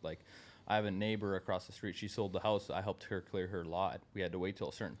stuff. Like, I have a neighbor across the street. She sold the house. I helped her clear her lot. We had to wait till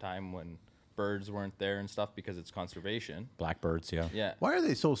a certain time when birds weren't there and stuff because it's conservation. Blackbirds, yeah. Yeah. Why are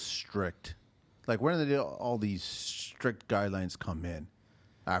they so strict? Like, where did all these strict guidelines come in?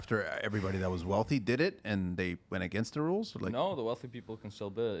 After everybody that was wealthy did it and they went against the rules? Like, No, the wealthy people can still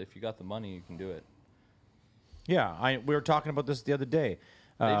build it. If you got the money, you can do it. Yeah, we were talking about this the other day.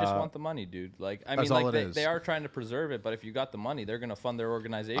 They just want the money, dude. Like, I mean, all like it they is. are trying to preserve it, but if you got the money, they're going to fund their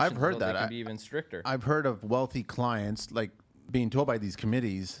organization. I've heard so that. They can be even stricter. I've heard of wealthy clients, like, being told by these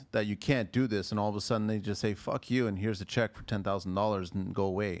committees that you can't do this, and all of a sudden they just say, fuck you, and here's a check for $10,000 and go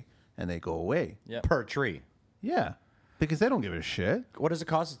away. And they go away. Yeah. Per tree. Yeah. Because they don't give a shit. What does it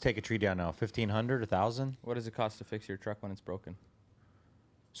cost to take a tree down now? $1,500, $1,000? What does it cost to fix your truck when it's broken?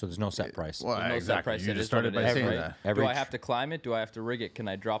 So there's no set price. Well, There's no set exactly. price. You It just is what started it by is, saying right? that. Do I have to climb it? Do I have to rig it? Can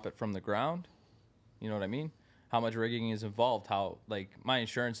I drop it from the ground? You know what I mean? How much rigging is involved? How, like, my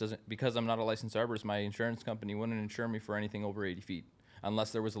insurance doesn't, because I'm not a licensed arborist, my insurance company wouldn't insure me for anything over 80 feet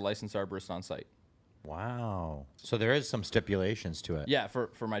unless there was a licensed arborist on site. Wow. So there is some stipulations to it. Yeah,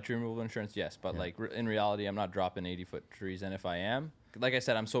 for my tree removal insurance, yes. But like in reality, I'm not dropping 80-foot trees. And if I am, like I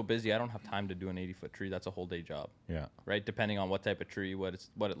said, I'm so busy, I don't have time to do an 80-foot tree. That's a whole day job. Yeah. Right. Depending on what type of tree, what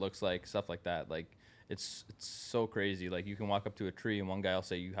it looks like, stuff like that. Like, it's so crazy. Like, you can walk up to a tree and one guy will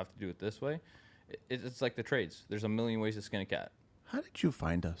say you have to do it this way. It's like the trades. There's a million ways to skin a cat. How did you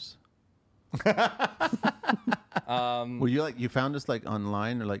find us? Were you found us like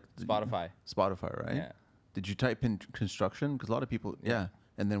online or like Spotify. Spotify, right? Yeah. Did you type in construction? Because a lot of people,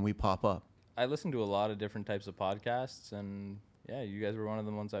 and then we pop up. I listen to a lot of different types of podcasts, and yeah, you guys were one of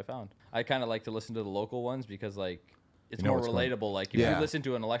the ones I found. I kind of like to listen to the local ones because, like, it's more relatable. Like, if you listen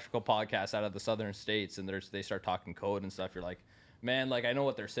to an electrical podcast out of the southern states and they start talking code and stuff, you're like, man, like, I know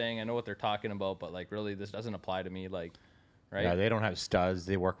what they're saying, I know what they're talking about, but like, really, this doesn't apply to me. Like, right? Yeah, they don't have studs.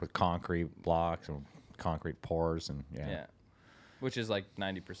 They work with concrete blocks and concrete pours, and Yeah. Which is like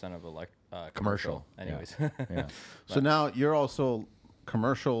 90% of Commercial. anyways. yeah. So now you're also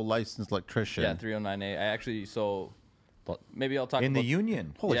commercial licensed electrician. Yeah, 309A. I actually, so maybe I'll talk In about the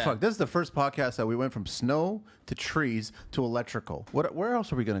union. Holy Yeah. fuck! This is the first podcast that we went from snow to trees to electrical. Where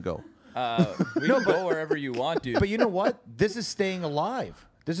else are we gonna go? We can go wherever you want, dude. But you know what? This is staying alive.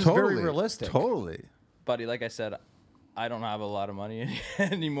 This is very realistic. Totally. Buddy, like I said, I don't have a lot of money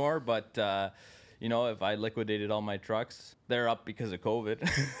anymore, but You know, if I liquidated all my trucks, they're up because of COVID.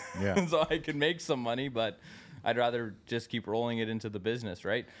 Yeah. So I could make some money, but I'd rather just keep rolling it into the business,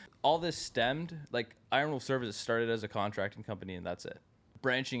 right? All this stemmed, like Ironwolf Services started as a contracting company and that's it.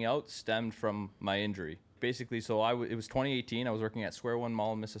 Branching out stemmed from my injury. Basically, so it was 2018. I was working at Square One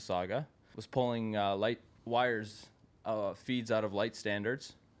Mall in Mississauga. Was pulling light wires, feeds out of light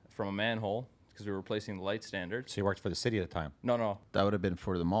standards from a manhole because we were replacing the light standards. So you worked for the city at the time. No. That would have been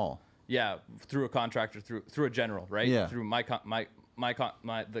for the mall. Yeah, through a contractor, through a general, right? Yeah. Through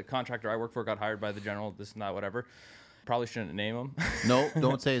the contractor I work for got hired by the general, this and that, whatever. Probably shouldn't name him. No,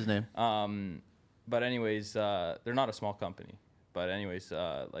 don't say his name. But anyways, they're not a small company. But anyways,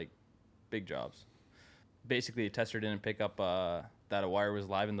 like big jobs. Basically, a tester didn't pick up that a wire was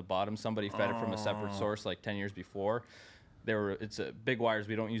live in the bottom. Somebody fed it from a separate source like 10 years before. It's big wires.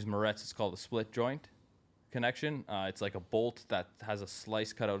 We don't use Moretz. It's called a split joint connection. It's like a bolt that has a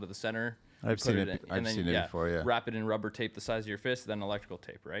slice cut out of the center. I've seen it before, yeah. Wrap it in rubber tape the size of your fist, then electrical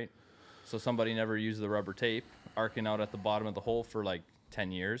tape, right? So somebody never used the rubber tape, arcing out at the bottom of the hole for like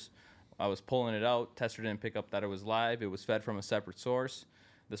 10 years. I was pulling it out. Tester didn't pick up that it was live. It was fed from a separate source.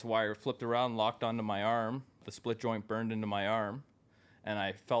 This wire flipped around, locked onto my arm. The split joint burned into my arm. And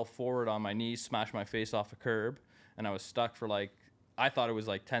I fell forward on my knees, smashed my face off a curb. And I was stuck for like, I thought it was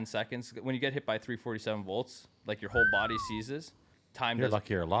like 10 seconds. When you get hit by 347 volts, like your whole body seizes. You're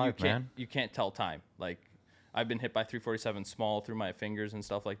lucky you're alive, man. You can't tell time. Like, I've been hit by 347 small through my fingers and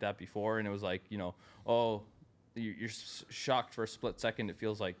stuff like that before. And it was like, you know, you're shocked for a split second. It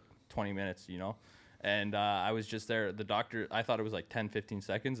feels like 20 minutes, you know? And I was just there. The doctor, I thought it was like 10, 15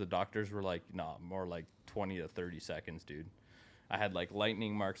 seconds. The doctors were like, nah, more like 20 to 30 seconds, dude. I had like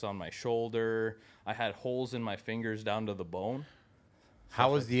lightning marks on my shoulder. I had holes in my fingers down to the bone.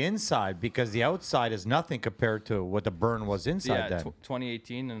 How was the inside? Because the outside is nothing compared to what the burn was inside then.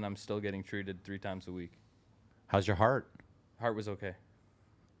 2018, and I'm still getting treated 3 times a week. How's your heart? Heart was okay.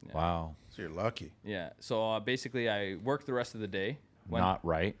 Yeah. Wow. So you're lucky. Yeah. So basically, I worked the rest of the day. Not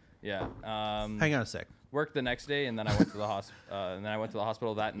right. Yeah. Hang on a sec. Worked the next day, and then I went to the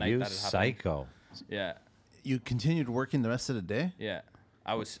hospital. That night. You that had happened. psycho. Yeah. You continued working the rest of the day? Yeah.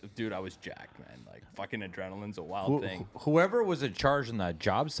 I was jacked, man. Like, fucking adrenaline's a wild thing. Whoever was in charge on that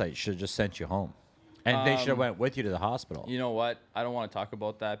job site should have just sent you home. And they should have went with you to the hospital. You know what? I don't want to talk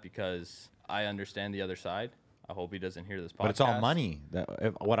about that because I understand the other side. I hope he doesn't hear this podcast. But it's all money.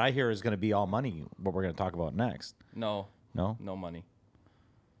 What I hear is going to be all money, what we're going to talk about next. No. No? No money.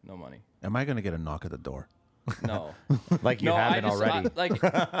 No money. Am I going to get a knock at the door? No. Like you haven't already.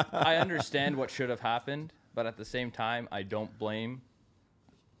 I understand what should have happened, but at the same time, I don't blame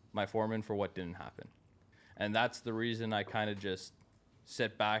my foreman for what didn't happen. And that's the reason I kind of just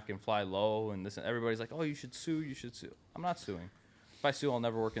sit back and fly low and listen. Everybody's like, oh, you should sue. I'm not suing. If I sue, I'll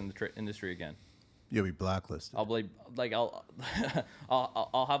never work in the industry again. You'll be blacklisted. I'll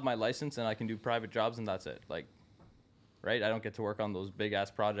have my license and I can do private jobs and that's it. Like, right? I don't get to work on those big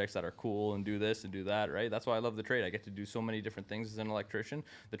ass projects that are cool and do this and do that, right? That's why I love the trade. I get to do so many different things as an electrician.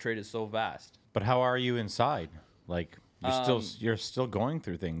 The trade is so vast. But how are you inside? Like, you're still going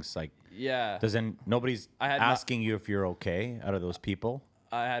through things. Like, yeah. Nobody's asking you if you're okay out of those people?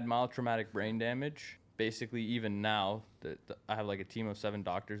 I had mild traumatic brain damage. Basically, even now, I have like a team of 7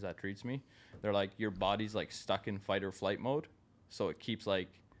 doctors that treats me. They're like, your body's like stuck in fight or flight mode. So it keeps like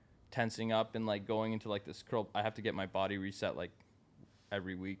tensing up and like going into like this curl. I have to get my body reset like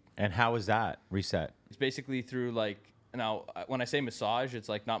every week. And how is that reset? It's basically through like, now when I say massage, it's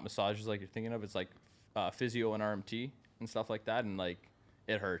like not massages like you're thinking of. It's like physio and RMT and stuff like that. And like,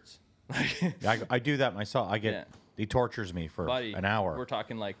 it hurts. I do that myself. He tortures me for an hour. We're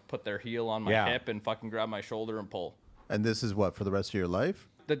talking like put their heel on my hip and fucking grab my shoulder and pull. And this is what, for the rest of your life?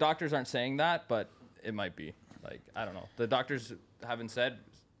 The doctors aren't saying that, but it might be. Like, I don't know. The doctors haven't said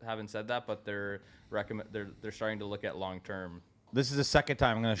that, but they're starting to look at long term. This is the second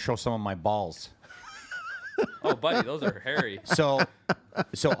time I'm going to show some of my balls. Oh, buddy, those are hairy. So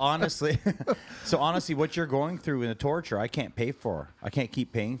honestly, what you're going through in the torture, I can't pay for. I can't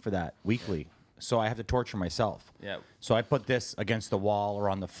keep paying for that weekly. So I have to torture myself. Yeah. So I put this against the wall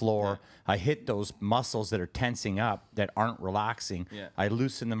or on the floor. Yeah. I hit those muscles that are tensing up that aren't relaxing. Yeah. I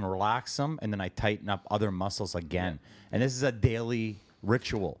loosen them, relax them, and then I tighten up other muscles again. Yeah. And this is a daily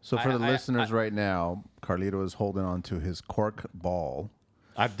ritual. So for the listeners right now, Carlito is holding on to his cork ball.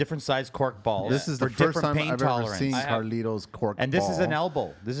 I have different size cork balls. This is the first time I've ever seen Carlito's cork ball. And this is an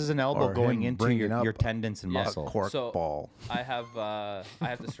elbow. This is an elbow going into your tendons and muscles. Cork ball. I have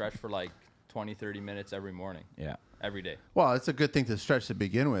to stretch for like 20, 30 minutes every morning. Yeah. Every day. Well, it's a good thing to stretch to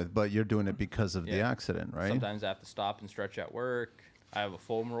begin with, but you're doing it because of the accident, right? Sometimes I have to stop and stretch at work. I have a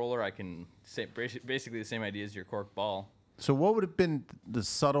foam roller. I can say basically the same idea as your cork ball. So what would have been the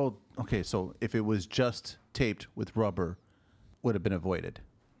subtle? Okay, so if it was just taped with rubber, would have been avoided.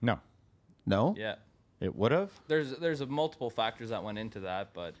 No, No. Yeah. it would have. There's multiple factors that went into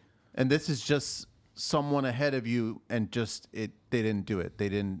that, but And this is just someone ahead of you, and they didn't do it.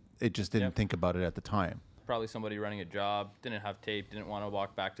 It just didn't Yep. think about it at the time. probably somebody running a job didn't have tape, didn't want to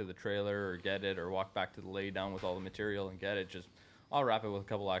walk back to the trailer or get it, or walk back to the lay down with all the material and get it. Just I'll wrap it with a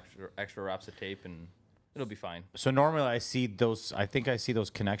couple extra wraps of tape and it'll be fine. So normally I see those. I think I see those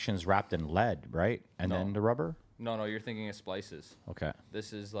connections wrapped in lead, right? And No. then the rubber. No, you're thinking of splices. Okay.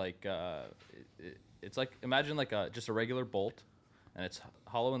 This is like it's like imagine like just a regular bolt, and it's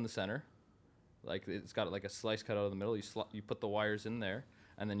hollow in the center, like it's got like a slice cut out of the middle. You put the wires in there,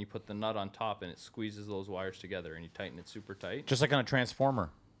 and then you put the nut on top, and it squeezes those wires together, and you tighten it super tight. Just like on a transformer.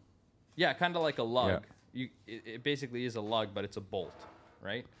 Yeah, kind of like a lug. It basically is a lug, but it's a bolt,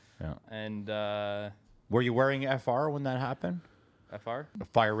 right? Yeah. And Were you wearing FR when that happened? FR?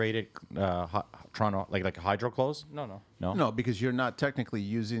 Fire rated Toronto, like hydro clothes? No. No, because you're not technically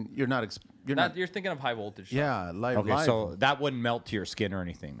using. You're not. You're thinking of high voltage stuff. Yeah, live. Okay, so that wouldn't melt to your skin or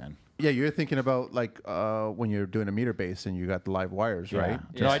anything then. Yeah, you're thinking about like when you're doing a meter base and you got the live wires, right?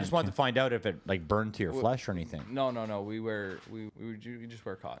 No, I just wanted to find out if it like burned to your flesh or anything. No. We just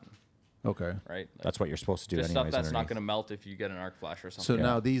wear cotton, Okay. right? Like, That's what you're supposed to do just anyways. stuff that's not underneath. going to melt if you get an arc flash or So something.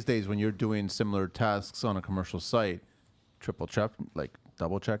 now these days, when you're doing similar tasks on a commercial site, triple check, like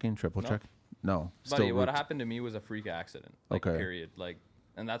double checking, triple check. No, Buddy, what root- happened to me was a freak accident. Like, Okay. period. Like,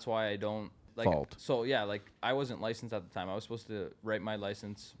 and that's why I don't like. Fault. So yeah, like I wasn't licensed at the time. I was supposed to write my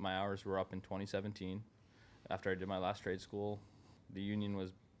license. My hours were up in 2017. After I did my last trade school, the union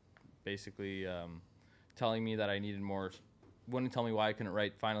was basically telling me that I needed more. Wouldn't tell me why I couldn't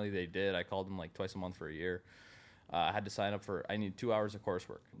write. Finally, they did. I called them like twice a month for a year. I had to sign up for. I needed 2 hours of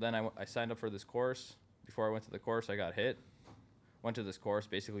coursework. Then I signed up for this course. Before I went to the course, I got hit. Went to this course,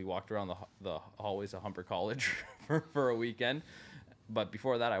 basically walked around the hallways of Humber College for a weekend. But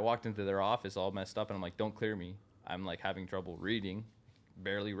before that, I walked into their office all messed up, and I'm like, don't clear me. I'm like having trouble reading,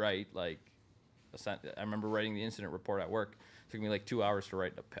 barely write. Like, I remember writing the incident report at work. It took me like 2 hours to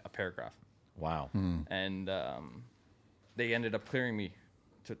write a paragraph. Wow. And they ended up clearing me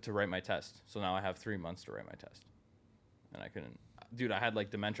to write my test. So now I have 3 months to write my test. And I couldn't. Dude, I had like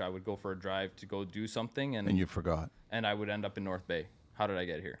dementia. I would go for a drive to go do something, and you forgot. and I would end up in North Bay. How did I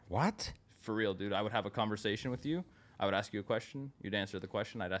get here? What? For real, dude. I would have a conversation with you. I would ask you a question. You'd answer the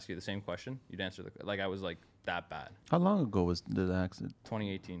question. I'd ask you the same question. You'd answer like I was like that bad. How long ago was the accident?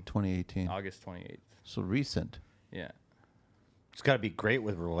 2018, 2018. August 28th. So recent. Yeah, It's got to be great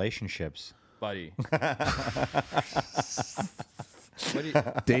with relationships. buddy. What do you,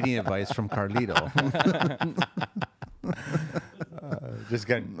 Dating advice from Carlito. Just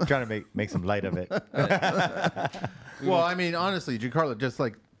trying to make some light of it. Well, I mean, honestly, Giancarlo, just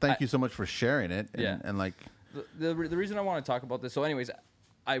like thank you so much for sharing it. And, Yeah. and like, the reason I want to talk about this. So, anyways,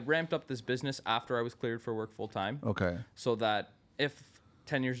 I ramped up this business after I was cleared for work full time. okay. So that if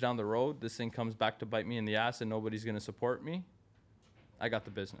 10 years down the road this thing comes back to bite me in the ass and nobody's going to support me, I got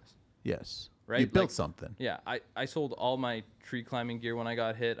the business. Yes. Right? You built Like- something. Yeah, I sold all my tree climbing gear when I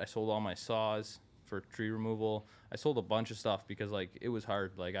got hit. I sold all my saws for tree removal. I sold a bunch of stuff because like it was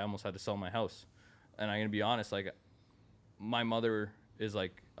hard. Like I almost had to sell my house. And I'm gonna be honest, like my mother is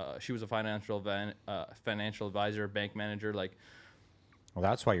like she was a financial advisor, bank manager. Like Well,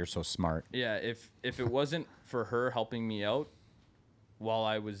 that's why you're so smart. yeah, if it wasn't for her helping me out while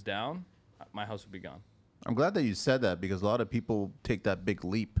I was down, my house would be gone. I'm glad that you said that because a lot of people take that big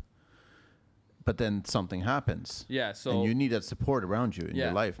leap, but then something happens. Yeah, so And you need that support around you in your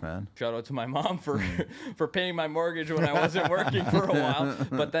Yeah. life, man. shout out to my mom for for paying my mortgage when I wasn't working for a while.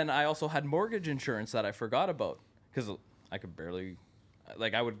 But then I also had mortgage insurance that I forgot about because I could barely,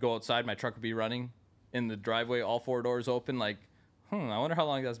 like, I would go outside, my truck would be running in the driveway, all four doors open. Like, I wonder how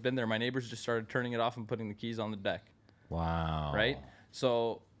long that's been there. My neighbors just started turning it off and putting the keys on the deck. Wow. Right.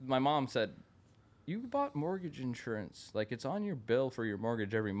 So my mom said, "You bought mortgage insurance. Like, it's on your bill for your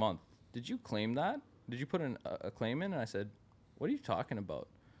mortgage every month. Did you claim that? Did you put a claim in?" And I said, "What are you talking about?"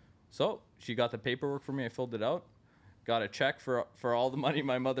 So she got the paperwork for me. I filled it out, got a check for all the money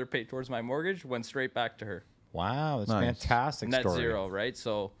my mother paid towards my mortgage, went straight back to her. Wow, that's Nice. fantastic Net story. zero, right?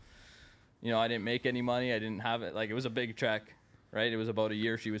 So, I didn't make any money. I didn't have it. Like, it was a big check, right? It was about a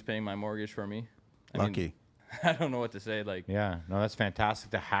year she was paying my mortgage for me. I mean, Lucky. I don't know what to say. Like, Yeah, no, that's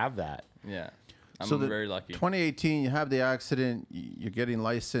fantastic to have that. yeah. I'm So the very lucky. 2018, you have the accident. You're getting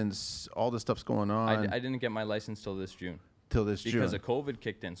licensed. All this stuff's going on I didn't get my license till this June. till this Because June. of COVID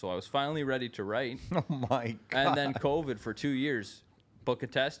kicked in. So I was finally ready to write. Oh my god. And then COVID for 2 years Book a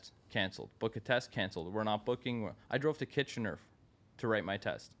test, canceled. Book a test, canceled. We're not booking. I drove to Kitchener to write my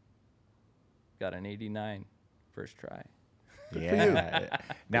test. Got an 89 first try. Yeah.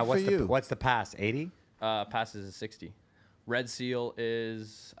 Now, Good for you. what's the pass? 80? Passes is 60. Red seal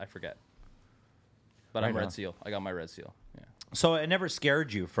is, I forget. But I'm Right red on. seal. I got my red seal. Yeah. So it never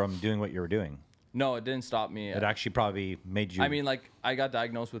scared you from doing what you were doing. No, it didn't stop me. It actually probably made you. I mean, like, I got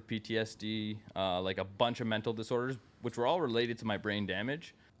diagnosed with PTSD, like a bunch of mental disorders, which were all related to my brain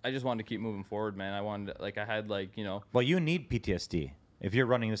damage. I just wanted to keep moving forward, man. I wanted, like, I had, like, you know. Well, you need PTSD if you're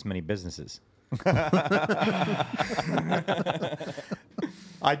running this many businesses.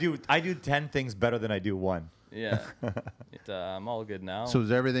 I do 10 things better than I do one. Yeah. I'm all good now. So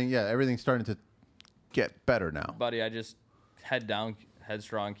is everything's starting to get better now. Buddy, I just head down,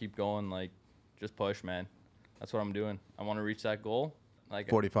 headstrong, keep going, like, just push, man. That's what I'm doing. I want to reach that goal. Like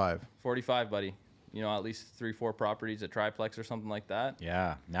 45. 45, buddy. You know, at least 3-4 properties, a triplex or something like that.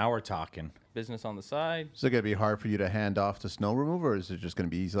 Yeah, now we're talking. Business on the side. Is it going to be hard for you to hand off to snow remover, or is it just going to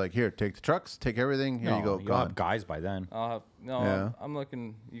be easy? Like, here, take the trucks, take everything. Here you go. You'll Gone. have guys by then. Yeah. I'm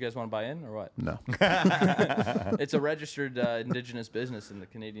looking. You guys want to buy in or what? No. It's a registered Indigenous business in the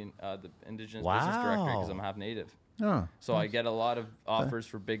Canadian, the Indigenous Business Directory, because I'm half Native. Oh. So I get a lot of offers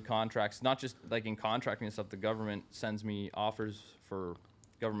for big contracts, not just like in contracting and stuff. The government sends me offers for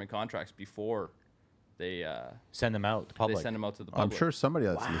government contracts before they Send them out to public. they send them out to the I'm public. sure somebody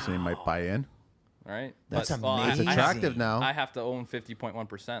that's listening might buy in. All right. That's It's amazing. attractive now. I have to own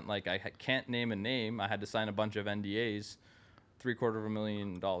 50.1%. Like, I can't name a name. I had to sign a bunch of NDAs,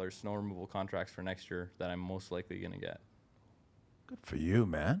 $750,000 snow removal contracts for next year that I'm most likely going to get. Good for you,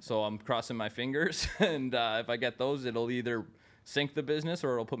 man. So I'm crossing my fingers, and if I get those, it'll either sink the business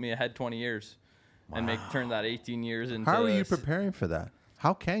or it'll put me ahead 20 years and turn that 18 years into. How are you preparing for that?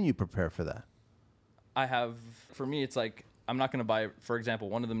 How can you prepare for that? For me, it's like, I'm not going to buy, for example,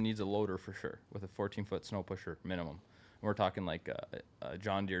 one of them needs a loader for sure with a 14-foot snow pusher minimum. And we're talking like a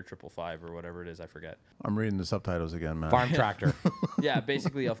John Deere 555 or whatever it is, I forget. I'm reading the subtitles again, man. Farm tractor. Yeah,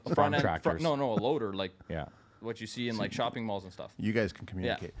 basically a front end. tractors. A loader, like Yeah. what you see in like shopping malls and stuff. You guys can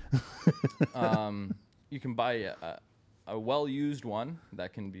communicate. You can buy a well-used one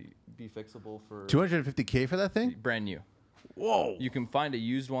that can be fixable for $250K for that thing? brand new. Whoa. You can find a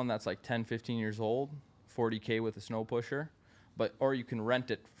used one that's like 10, 15 years old, $40K with a snow pusher, or you can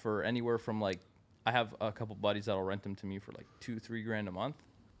rent it for anywhere from like, I have a couple buddies that'll rent them to me for like $2-3 grand a month.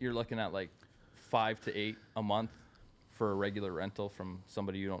 You're looking at like 5 to 8 a month for a regular rental from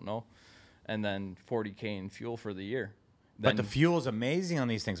somebody you don't know, and then $40K in fuel for the year. But the fuel is amazing on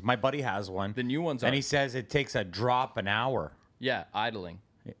these things. My buddy has one. The new ones and are. he says it takes a drop an hour. Yeah, idling.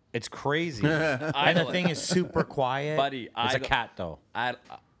 It's crazy. And the thing is super quiet. Buddy, it's a cat though.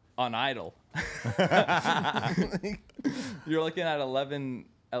 On idle. You're looking at 11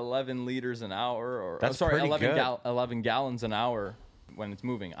 liters an hour, or That's pretty 11 good. 11 gallons an hour when it's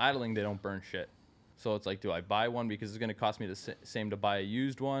moving. Idling, they don't burn shit. So it's like, do I buy one because it's going to cost me the same to buy a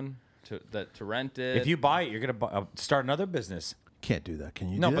used one to rent it? If you buy it, you're gonna start another business. Can't do that.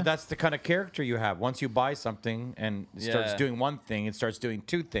 Can you No, do but that? that's the kind of character you have. Once you buy something and it starts Yeah. doing one thing, it starts doing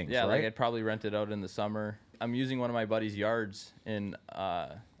two things. Yeah, right? like I'd probably rent it out in the summer. I'm using one of my buddy's yards in,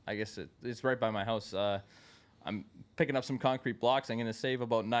 I guess it's right by my house. I'm picking up some concrete blocks. I'm going to save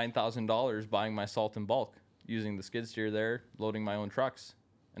about $9,000 buying my salt in bulk, using the skid steer there, loading my own trucks,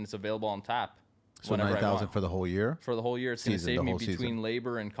 and it's available on tap. So whenever I $9,000 want. for the whole year? For the whole year. It's going to Season, save the me whole between season.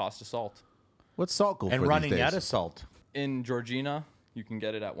 labor and cost of salt. What's salt go and for running these days? out of salt. In Georgina, you can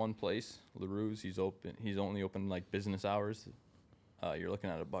get it at one place. LaRue's, he's open. He's only open like business hours. You're looking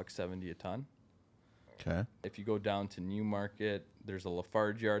at $1.70 a ton. Okay. If you go down to Newmarket, there's a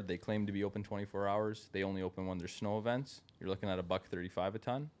Lafarge yard. They claim to be open 24 hours. They only open when there's snow events. You're looking at $1.35 a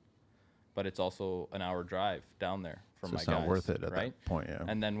ton, but it's also an hour drive down there for So my it's guys. not worth it at right? that point, yeah.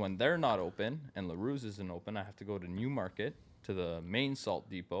 And then when they're not open and LaRue's isn't open, I have to go to Newmarket to the main salt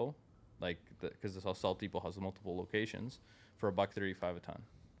depot, because the salt depot has multiple locations, for $1.35 a ton.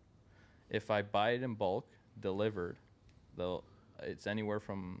 If I buy it in bulk, delivered, it's anywhere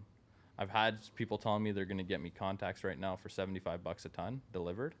from. I've had people telling me they're going to get me contacts right now for $75 a ton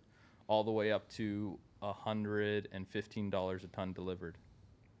delivered, all the way up to $115 a ton delivered.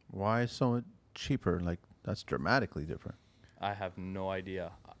 Why so much cheaper? Like, that's dramatically different. I have no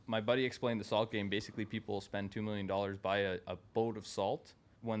idea. My buddy explained the salt game. Basically, people spend $2 million, buy a boat of salt.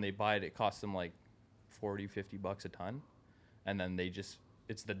 When they buy it, it costs them like $40-$50 a ton. And then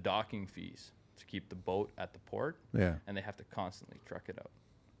it's the docking fees to keep the boat at the port. Yeah. And they have to constantly truck it out.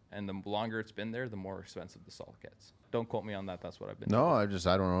 And the longer it's been there, the more expensive the salt gets. Don't quote me on that. That's what I've been No, told.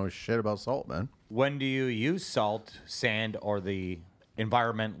 I don't know shit about salt, man. When do you use salt, sand, or the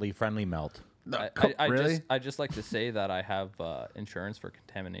environmentally friendly melt. Really? I just like to say that I have insurance for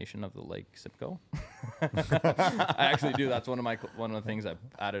contamination of the Lake Simcoe. I actually do. That's one of the things I've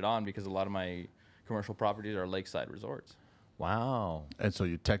added on because a lot of my commercial properties are lakeside resorts. Wow. And so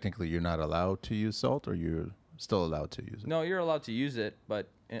you're not allowed to use salt, or you're still allowed to use it? No, you're allowed to use it, but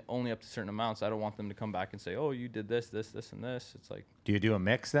only up to certain amounts. I don't want them to come back and say, "Oh, you did this, this, this, and this." It's like, Do you do a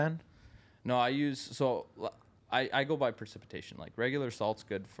mix then? no, I go by precipitation. Like regular salt's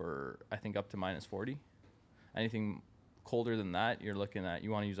good for I think up to -40. Anything colder than that, you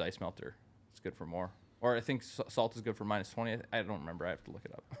want to use ice melter. It's good for more. Or I think salt is good for -20. I don't remember. I have to look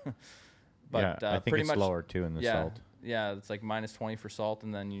it up. But I think pretty it's much lower too in the salt. Yeah, it's like -20 for salt,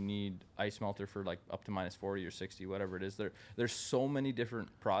 and then you need ice melter for like up to -40 or 60, whatever it is. There's so many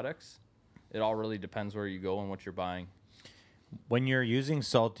different products. It all really depends where you go and what you're buying. When you're using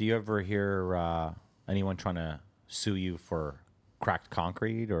salt, do you ever hear anyone trying to sue you for cracked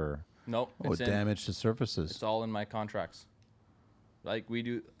concrete or? Nope. Oh, damage to surfaces. It's all in my contracts. Like we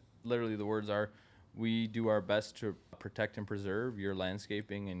do, literally the words are, we do our best to protect and preserve your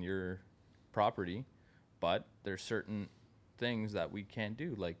landscaping and your property, but there's certain things that we can't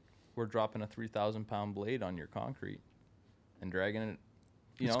do. Like we're dropping a 3,000-pound blade on your concrete and dragging it.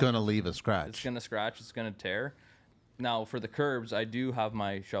 It's going to leave a scratch. It's going to scratch. It's going to tear. Now for the curbs, I do have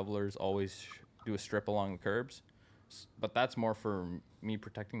my shovelers always do a strip along the curbs, but that's more for me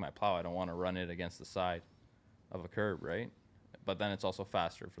protecting my plow. I don't want to run it against the side of a curb, right? But then it's also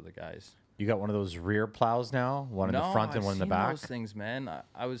faster for the guys. You got one of those rear plows now, one in the front and one in the back. Those things, man.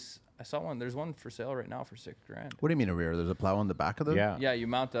 I saw one. There's one for sale right now for $6,000. What do you mean a rear? There's a plow on the back of them? Yeah. Yeah, you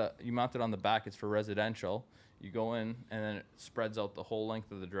mount it on the back. It's for residential. You go in and then it spreads out the whole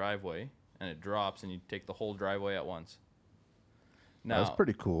length of the driveway and it drops and you take the whole driveway at once. Now, That's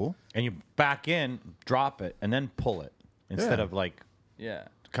pretty cool. And you back in, drop it, and then pull it instead of like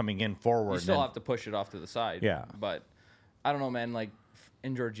coming in forward. You still have to push it off to the side. Yeah. But I don't know, man. Like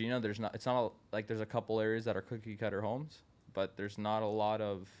in Georgina, there's a couple areas that are cookie cutter homes, but there's not a lot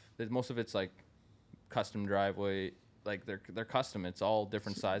of. Most of it's like custom driveway. Like they're custom. It's all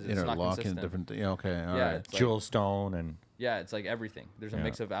different sizes. It's not consistent. Different. Yeah. Okay. All Yeah, right. it's like, jewel stone and it's like everything. There's a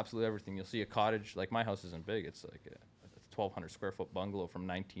mix of absolutely everything. You'll see a cottage. Like my house isn't big. It's like a 1,200 square foot bungalow from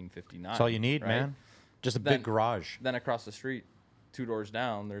 1959. that's all you need, right? man. Just a big garage. Then across the street, 2 doors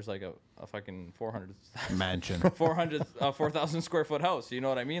down, there's like a fucking 400 Mansion. 4,000 square foot house. You know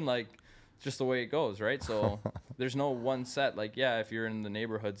what I mean? Like, just the way it goes, right? So there's no one set. Like, yeah, if you're in the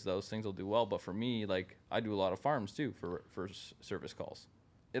neighborhoods, those things will do well. But for me, like, I do a lot of farms too for service calls.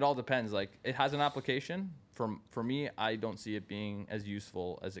 It all depends. Like, it has an application. For me, I don't see it being as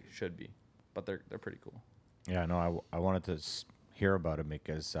useful as it should be. But they're pretty cool. Yeah, no, I wanted to hear about it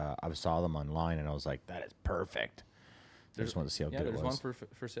because I saw them online and I was like, that is perfect. I just wanted to see how good it was. There's one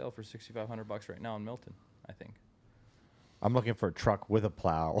for sale for $6,500 right now in Milton, I think. I'm looking for a truck with a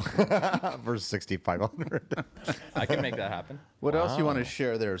plow for $6,500. I can make that happen. What else you want to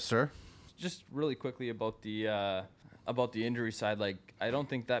share there, sir? Just really quickly about the injury side. Like, I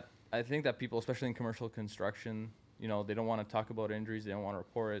think that people, especially in commercial construction, you know, they don't want to talk about injuries. They don't want to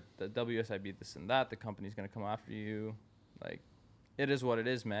report it. The WSIB, this and that. The company's going to come after you. Like, it is what it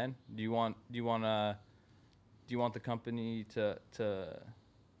is, man. Do you want the company to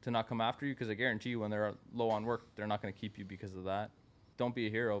not come after you? Because I guarantee you, when they're low on work, they're not going to keep you because of that. Don't be a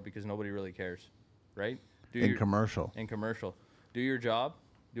hero because nobody really cares, right? Commercial. In commercial, do your job,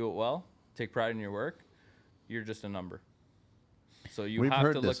 do it well, take pride in your work. You're just a number. So you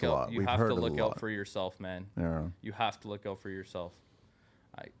have to look out. You have to look out for yourself, man. Yeah. You have to look out for yourself.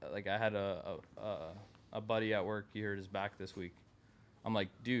 I had a buddy at work. He hurt his back this week. I'm like,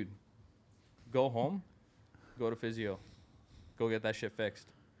 dude, go home, go to physio, go get that shit fixed.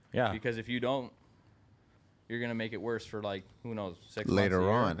 Yeah. Because if you don't, you're gonna make it worse for like who knows 6 months Later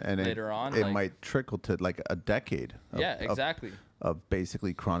on, and it like, might trickle to like a decade. Exactly. Of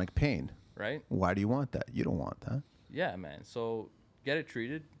basically chronic pain. Right. Why do you want that? You don't want that. Yeah, man. So get it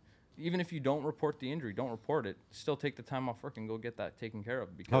treated. Even if you don't report the injury, don't report it. Still take the time off work and go get that taken care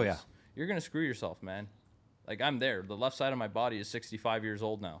of because you're going to screw yourself, man. Like, I'm there. The left side of my body is 65 years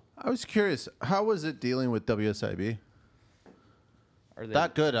old now. I was curious, how was it dealing with WSIB? Are they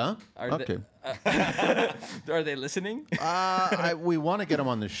That good, huh? Okay. Are they listening? We want to get them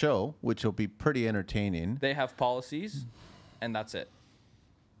on the show, which will be pretty entertaining. They have policies, and that's it.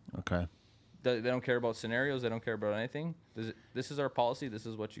 Okay. They don't care about scenarios. They don't care about anything. This is our policy. This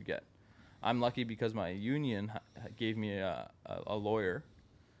is what you get. I'm lucky because my union gave me a lawyer,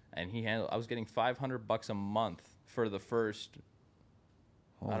 and I was getting $500 a month for the first,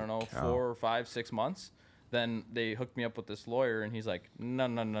 4 or 5, 6 months. Then they hooked me up with this lawyer, and he's like,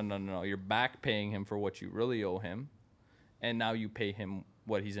 no. You're back paying him for what you really owe him, and now you pay him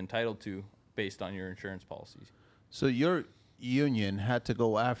what he's entitled to based on your insurance policies. So your union had to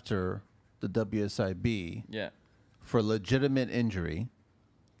go after the WSIB Yeah, for legitimate injury.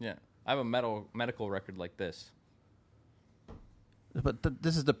 yeah. I have a medical record like this. But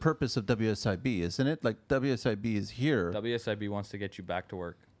this is the purpose of WSIB, isn't it? Like WSIB is here. WSIB wants to get you back to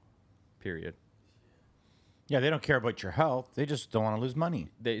work, period. Yeah, they don't care about your health. They just don't want to lose money.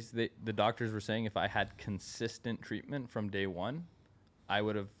 The doctors were saying if I had consistent treatment from day one, I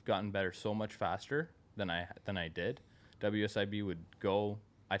would have gotten better so much faster than I did. WSIB would go.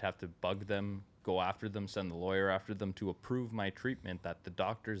 I'd have to bug them, go after them, send the lawyer after them to approve my treatment that the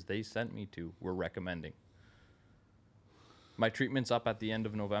doctors they sent me to were recommending. My treatment's up at the end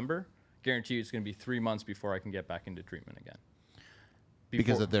of November. Guarantee you it's going to be 3 months before I can get back into treatment again.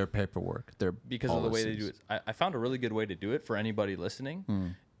 Because of their paperwork, because policies. of the way they do it. I found a really good way to do it for anybody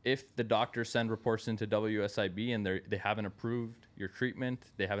listening. If the doctors send reports into WSIB and they haven't approved your treatment,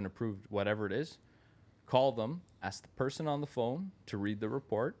 they haven't approved whatever it is, call them, ask the person on the phone to read the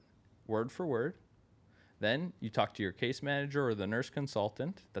report word for word. Then you talk to your case manager or the nurse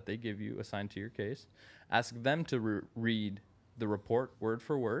consultant that they give you assigned to your case. Ask them to read the report word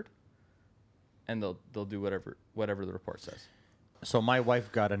for word, and they'll do whatever the report says. So my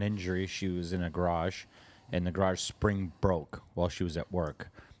wife got an injury. She was in a garage, and the garage spring broke while she was at work.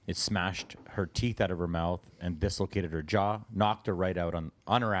 It smashed her teeth out of her mouth and dislocated her jaw, knocked her right out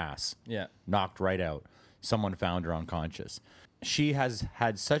on her ass. Yeah. Knocked right out. Someone found her unconscious. She has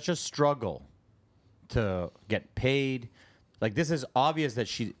had such a struggle to get paid. Like, this is obvious that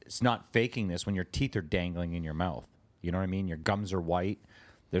she's not faking this when your teeth are dangling in your mouth. You know what I mean? Your gums are white.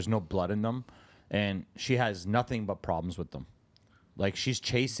 There's no blood in them. And she has nothing but problems with them. Like, she's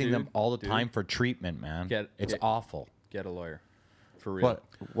chasing them all the time for treatment, man. It's awful. Get a lawyer. For real.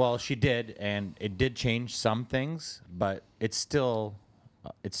 Well, she did, and it did change some things, but it's still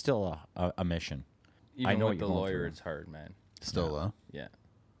a mission. Even I know with what the you're going lawyer, through. it's hard, man. Still, Yeah.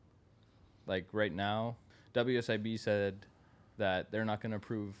 Like right now, WSIB said that they're not going to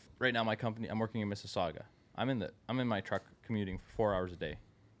approve. Right now, my company, I'm working in Mississauga. I'm in my truck commuting for 4 hours a day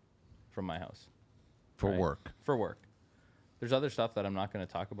from my house. for Right? work. For work. There's other stuff that I'm not going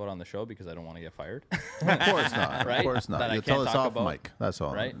to talk about on the show because I don't want to get fired. Of course not. Right? Of course not. That I You can't tell us talk off about, mic. That's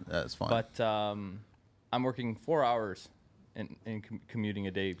all. right? That's fine. But I'm working 4 hours in commuting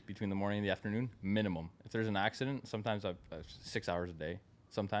a day between the morning and the afternoon, minimum. If there's an accident, sometimes I've 6 hours a day.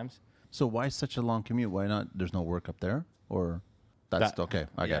 Sometimes. So why such a long commute? Why not? There's no work up there, or that's okay.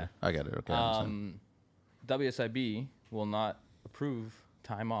 I get it. Okay. I understand. WSIB will not approve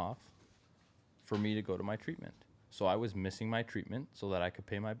time off for me to go to my treatment. So I was missing my treatment so that I could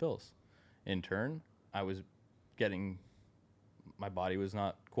pay my bills. In turn, my body was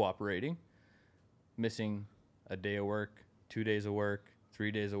not cooperating, missing a day of work, 2 days of work,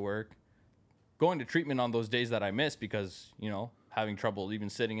 3 days of work, going to treatment on those days that I missed because, having trouble even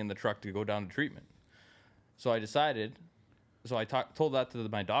sitting in the truck to go down to treatment. So I decided, told that to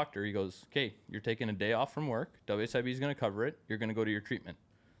my doctor. He goes, okay, you're taking a day off from work. WSIB is going to cover it. You're going to go to your treatment.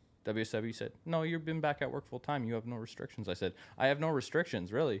 WSIB said, no, you've been back at work full time. You have no restrictions. I said, I have no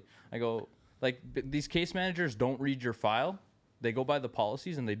restrictions, really. I go, these case managers don't read your file. They go by the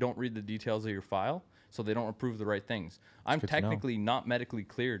policies and they don't read the details of your file, so they don't approve the right things. I'm technically not medically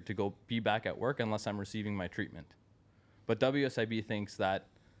cleared to go be back at work unless I'm receiving my treatment. But WSIB thinks that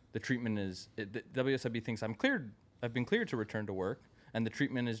the treatment WSIB thinks I've been cleared to return to work, and the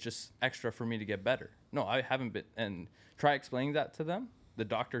treatment is just extra for me to get better. No, I haven't been. And try explaining that to them. The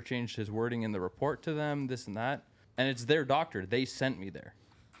doctor changed his wording in the report to them, this and that. And it's their doctor. They sent me there.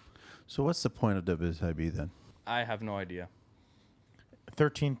 So what's the point of WSIB then? I have no idea.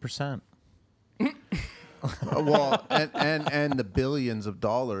 13%. Well, and the billions of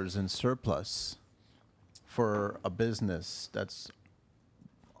dollars in surplus for a business that's,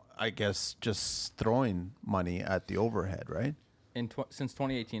 I guess, just throwing money at the overhead, right? Since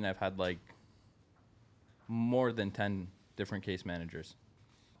 2018, I've had more than 10 different case managers.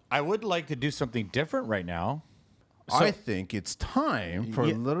 I would like to do something different right now. I think it's time for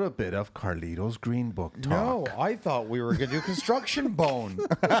a little bit of Carlito's Green Book talk. No, I thought we were going to do construction bone.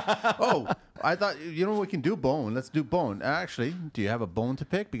 Oh, I thought, we can do bone. Let's do bone. Actually, do you have a bone to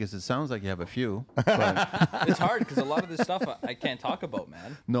pick? Because it sounds like you have a few. But It's hard because a lot of this stuff I can't talk about,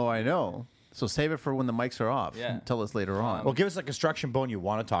 man. no, I know. So save it for when the mics are off. Yeah. Tell us later on. Well, give us a construction bone you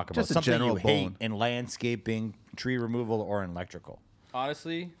want to talk about. Just a Something general you hate bone. in landscaping, tree removal, or in electrical.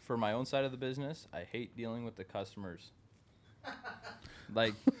 Honestly, for my own side of the business, I hate dealing with the customers.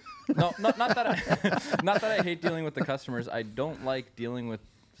 Like, no, not that not that I hate dealing with the customers. I don't like dealing with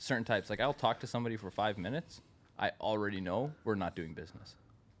certain types. Like, I'll talk to somebody for 5 minutes. I already know we're not doing business.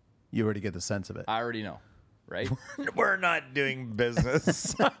 You already get the sense of it. I already know, right? We're not doing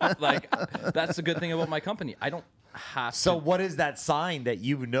business. Like, that's the good thing about my company. I don't have So to. what is that sign that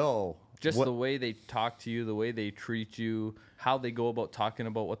you know? Just What- the way they talk to you, the way they treat you, how they go about talking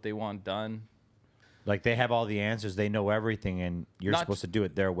about what they want done. Like they have all the answers, they know everything, and you're Not- supposed to do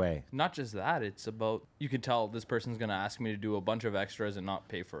it their way. Not just that, it's about, you can tell this person's going to ask me to do a bunch of extras and not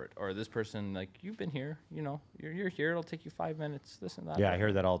pay for it. Or this person, like, you've been here, you know, you're here, it'll take you 5 minutes, this and that. Yeah, I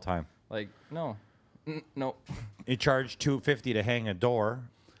hear that all the time. Like, no. No. You charge $250 to hang a door,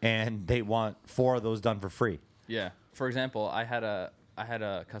 and they want 4 of those done for free. Yeah. For example, I had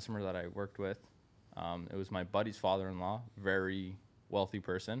a customer that I worked with. It was my buddy's father-in-law, very wealthy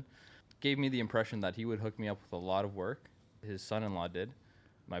person. Gave me the impression that he would hook me up with a lot of work. His son-in-law did,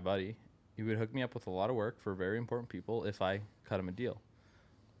 my buddy. He would hook me up with a lot of work for very important people if I cut him a deal.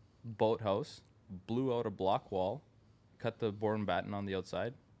 Boathouse, blew out a block wall, cut the board and batten on the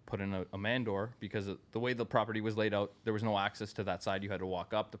outside, put in a man door because of the way the property was laid out, there was no access to that side. You had to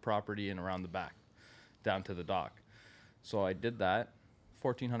walk up the property and around the back, down to the dock. So I did that,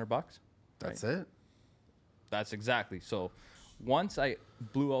 $1,400. That's it. That's exactly. So once I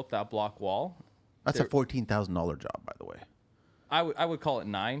blew out that block wall, That's a $14,000 job, by the way. I would call it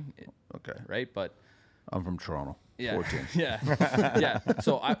 9, Okay. right? But I'm from Toronto. yeah, 14. yeah, yeah.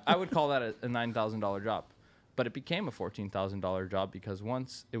 So I would call that a $9,000 job, but it became a $14,000 job because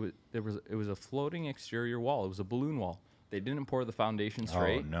once it was a floating exterior wall. It was a balloon wall. They didn't pour the foundation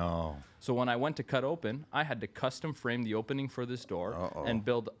straight. Oh, no. So when I went to cut open, I had to custom frame the opening for this door and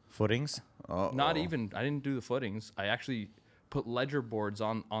build. Footings? Not even. I didn't do the footings. I actually put ledger boards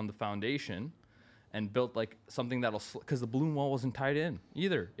on the foundation and built like something that'll, because the balloon wall wasn't tied in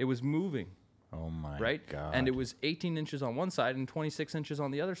either. It was moving, Oh, my right? God. And it was 18 inches on one side and 26 inches on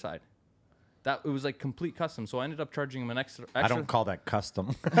the other side. It was like complete custom. So I ended up charging him an extra I don't call that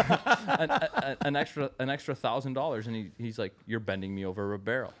custom. an extra $1,000, and he's like, "You're bending me over a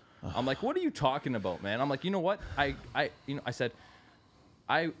barrel." I'm like, "What are you talking about, man?" I'm like, "You know what? I said,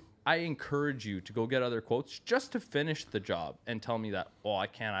 I encourage you to go get other quotes just to finish the job and tell me that, oh, I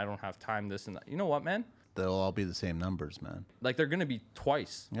can't, I don't have time, this and that. You know what, man? They'll all be the same numbers, man. Like they're gonna be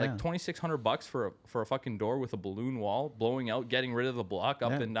twice, Yeah. like $2,600 for a fucking door with a balloon wall, blowing out, getting rid of the block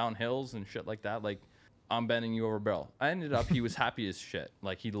up Yeah. and down hills and shit like that. Like, I'm bending you over a barrel. I ended up, he was happy as shit.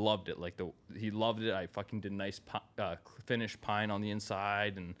 Like he loved it. He loved it. I fucking did nice finished pine on the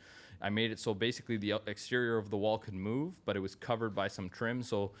inside, and I made it so basically the exterior of the wall could move, but it was covered by some trim.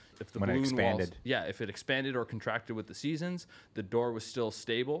 So if the When it balloon walls, expanded. if it expanded or contracted with the seasons, the door was still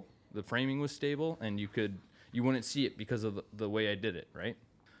stable. The framing was stable, and you wouldn't see it because of the way I did it, right?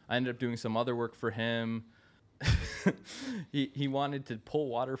 I ended up doing some other work for him. He wanted to pull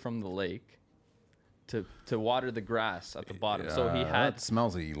water from the lake to water the grass at the bottom. So he had That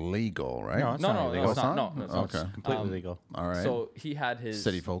smells illegal, right? No, it's no, not no, illegal. it's not. No, Oh, it's not. okay. Completely legal. All right. So he had his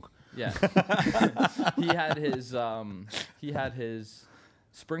City folk. Yeah. he had his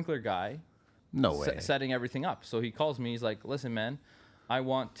sprinkler guy No way. setting everything up. So he calls me. He's like, "Listen, man, I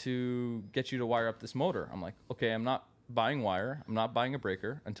want to get you to wire up this motor." I'm like, "Okay, I'm not buying wire. I'm not buying a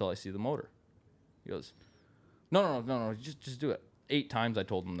breaker until I see the motor." He goes, No. Just do it." 8 times I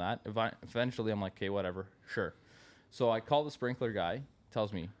told him that. Eventually, I'm like, "Okay, whatever, sure." So I call the sprinkler guy.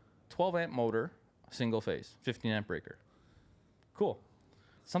 Tells me, 12 amp motor, single phase, 15 amp breaker. Cool.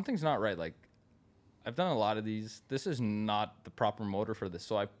 Something's not right. Like, I've done a lot of these. This is not the proper motor for this.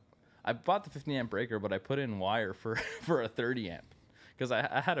 So I bought the 15 amp breaker, but I put in wire for a 30 amp because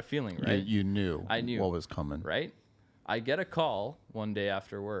I had a feeling, right? You knew. I knew what was coming. Right? I get a call one day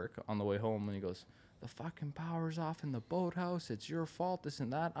after work on the way home, and he goes, "The fucking power's off in the boathouse. It's your fault, this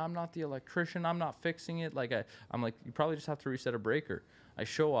and that. I'm not the electrician. I'm not fixing it." Like I'm like, "You probably just have to reset a breaker." I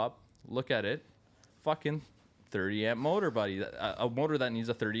show up, look at it, fucking 30 amp motor, buddy. A motor that needs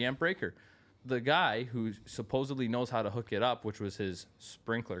a 30 amp breaker. The guy who supposedly knows how to hook it up, which was his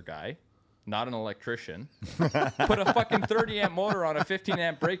sprinkler guy, not an electrician, put a fucking 30 amp motor on a 15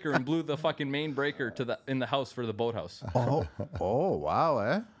 amp breaker and blew the fucking main breaker in the house for the boathouse. Oh, wow,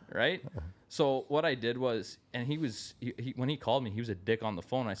 eh? Right? So what I did was, and he when he called me, he was a dick on the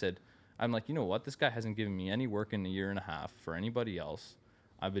phone. I'm like, "You know what? This guy hasn't given me any work in a year and a half for anybody else.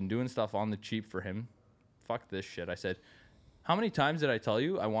 I've been doing stuff on the cheap for him. Fuck this shit." I said, "How many times did I tell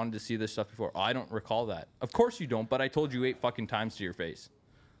you I wanted to see this stuff before?" "Oh, I don't recall that." "Of course you don't, but I told you 8 fucking times to your face."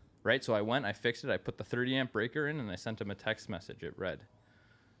 Right? So I went, I fixed it, I put the 30 amp breaker in, and I sent him a text message. It read,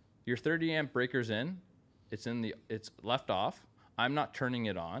 "Your 30 amp breaker's in. It's left off. I'm not turning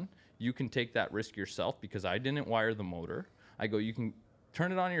it on. You can take that risk yourself because I didn't wire the motor. I go, you can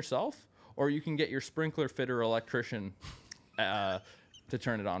turn it on yourself, or you can get your sprinkler fitter electrician to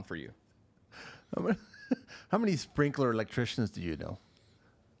turn it on for you. How many sprinkler electricians do you know?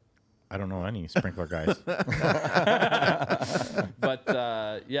 I don't know any sprinkler guys.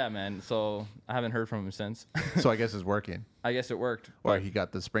 But yeah, man. So I haven't heard from him since. So I guess it's working. I guess it worked. Or he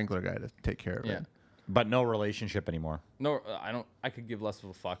got the sprinkler guy to take care of Yeah. it. But no relationship anymore. No, I don't. I could give less of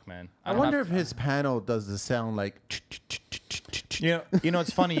a fuck, man. I wonder if his panel does the sound like. You know,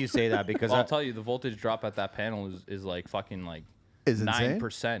 it's funny you say that because Well, I'll tell you, the voltage drop at that panel is like fucking like Is insane?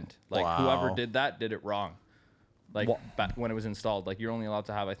 9%. Like Wow. whoever did that did it wrong. Like Wha- back when it was installed, like you're only allowed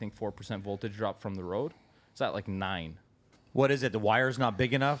to have I think 4% voltage drop from the road. It's at like 9. what is it? The wire's not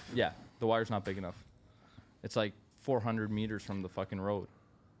big enough? Yeah, the wire's not big enough. It's like 400 meters from the fucking road.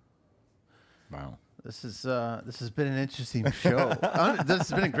 Wow. This has been an interesting show. This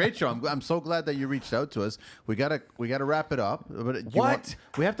has been a great show. I'm so glad that you reached out to us. We gotta wrap it up. But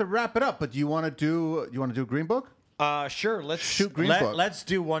we have to wrap it up. But do you want to do Green Book? Sure. Let's Shoot Green Book. Let's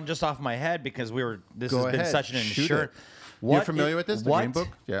do one just off my head because this Go has been ahead. such an Shoot insurance. it. You're familiar with this, the Green Book?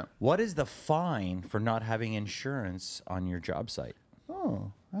 Yeah. What is the fine for not having insurance on your job site?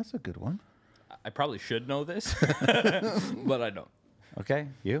 Oh, that's a good one. I probably should know this, but I don't. Okay,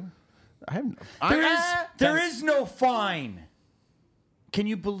 you. There There is no fine. Can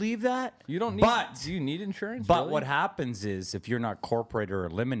you believe that? You don't need. But Do you need insurance? But really? what happens is if you're not corporate or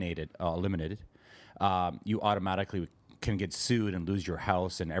limited, you automatically can get sued and lose your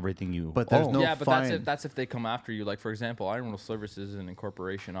house and everything you But there's own. no Yeah, but fine. that's if they come after you. Like for example, Ironwolf Services is an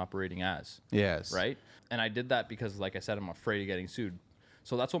incorporation operating as. Yes. Right? And I did that because, like I said, I'm afraid of getting sued.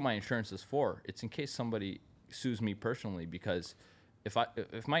 So that's what my insurance is for. It's in case somebody sues me personally, because if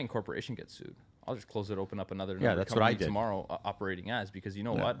my incorporation gets sued, I'll just close it, open up another that's what I did. tomorrow operating as, because you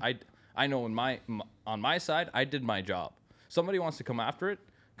know what? I know on my side, I did my job. Somebody wants to come after it,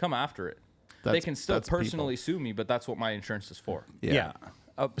 come after it. They can still that's personally sue me, but that's what my insurance is for. Yeah.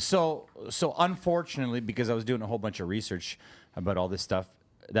 So unfortunately, because I was doing a whole bunch of research about all this stuff,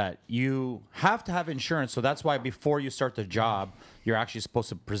 that you have to have insurance. So that's why before you start the job, you're actually supposed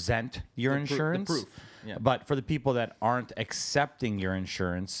to present your insurance. The proof. Yeah. But for the people that aren't accepting your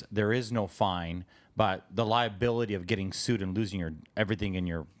insurance, there is no fine. But the liability of getting sued and losing everything in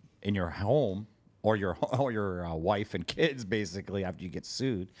your home or your wife and kids, basically, after you get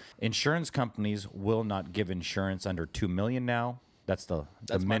sued, insurance companies will not give insurance under $2 million now. That's the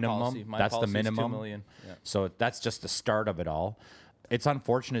my minimum. policy. My That's the policy is $2 minimum. million. Yeah. So that's just the start of it all. It's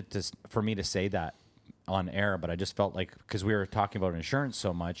unfortunate for me to say that on air, but I just felt like because we were talking about insurance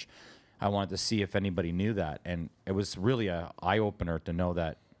so much, I wanted to see if anybody knew that, and it was really a eye opener to know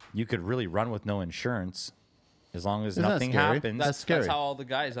that you could really run with no insurance as long as Isn't that nothing scary? happens. That's scary. That's how all the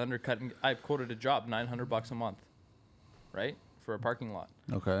guys undercutting. I quoted a job, $900 a month, right, for a parking lot.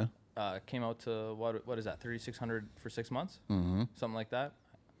 Okay. Came out to what is that, $3,600 for 6 months, something like that.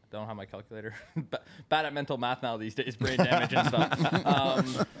 Don't have my calculator. Bad at mental math now these days, brain damage and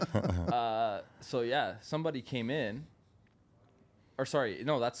stuff. So yeah, somebody came in, or sorry,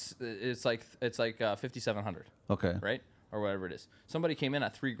 no, it's like 5,700, Okay. right, or whatever it is. Somebody came in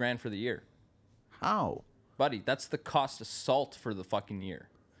at $3,000 for the year. How? Buddy, that's the cost of salt for the fucking year.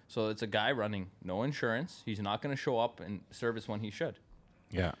 So it's a guy running no insurance. He's not going to show up and service when he should,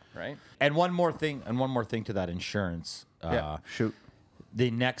 Yeah. right? And one more thing to that insurance. Yeah. Shoot. The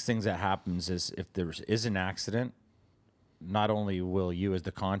next things that happens is if there is an accident, not only will you as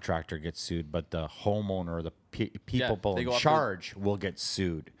the contractor get sued, but the homeowner or the people they in go after- charge will get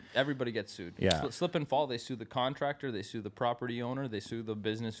sued. Everybody gets sued. Yeah. Slip and fall, they sue the contractor, they sue the property owner, they sue the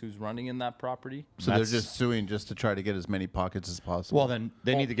business who's running in that property. So they're just suing just to try to get as many pockets as possible. Well, then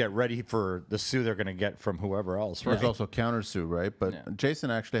they need to get ready for the sue they're going to get from whoever else. Right? There's also countersue, right? But Yeah. Jason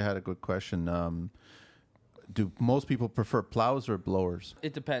actually had a good question. Do most people prefer plows or blowers?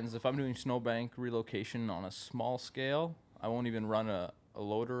 It depends. If I'm doing snowbank relocation on a small scale, I won't even run a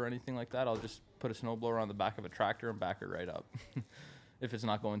loader or anything like that. I'll just put a snowblower on the back of a tractor and back it right up. If it's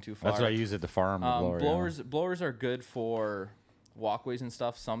not going too far. That's what I use at the farm. The blower, yeah. Blowers are good for walkways and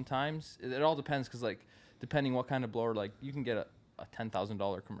stuff sometimes. It all depends, because like depending what kind of blower, like you can get a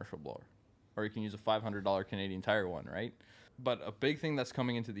 $10,000 commercial blower, or you can use a $500 Canadian Tire one, right? But a big thing that's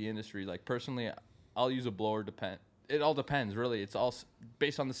coming into the industry, like personally, I'll use a blower. It all depends, really. It's all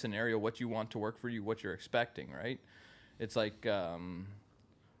based on the scenario, what you want to work for you, what you're expecting, right? It's like,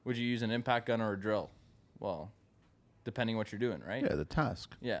 would you use an impact gun or a drill? Well, depending what you're doing, right? Yeah, the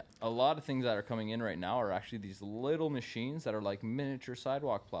task. Yeah. A lot of things that are coming in right now are actually these little machines that are like miniature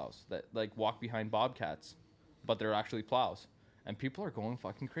sidewalk plows that like walk behind bobcats, but they're actually plows. and people are going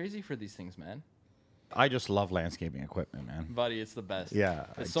fucking crazy for these things, man. I just love landscaping equipment, man. Buddy, it's the best. Yeah,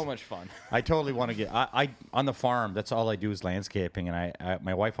 it's so much fun. I totally want to get. I on the farm. That's all I do is landscaping, and I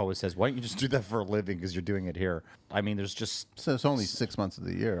my wife always says, "Why don't you just do that for a living? Because you're doing it here." I mean, there's just So it's only 6 months of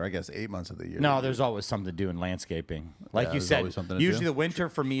the year. I guess 8 months of the year. no. There's always something to do in landscaping. Like Yeah, you there's said, always something to usually do. the winter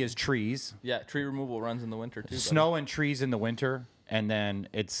for me is trees, Yeah, tree removal runs in the winter too. snow and trees in the winter, and then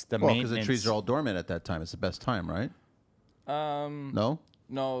it's the Well, because maintenance. the trees are all dormant at that time. It's the best time, right? Buddy. No.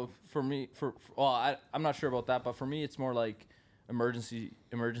 No, for me, I'm not sure about that, but for me, it's more like emergency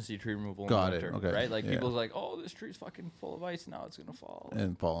tree removal in Got the it, winter, okay, right? Like yeah. people's like, oh, this tree's fucking full of ice now, it's gonna fall.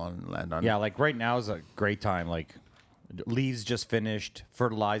 And fall on land on. Yeah, like right now is a great time. Like leaves just finished,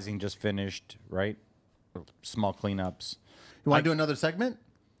 fertilizing just finished, right? Small cleanups. You want to do another segment?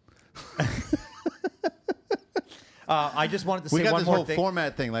 I just wanted to say We got one this more whole thing.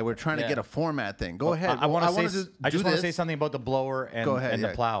 format thing. Like we're trying to Yeah. get a format thing. Go ahead. I want to say. just I just want to say this. something about the blower and, Go ahead, and yeah.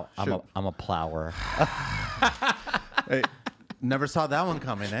 the plow. Sure. I'm a plower. Hey, never saw that one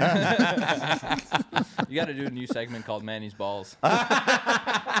coming, eh? You got to do a new segment called Manny's Balls. All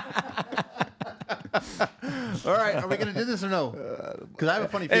right, are we gonna do this or no? Because I have a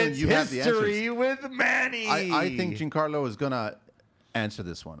funny feeling you have the answers. with Manny. I think Giancarlo is gonna answer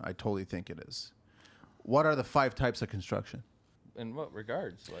this one. I totally think it is. What are the 5 types of construction? In what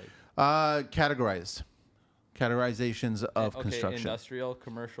regards? Like, Categorizations of okay, construction. industrial,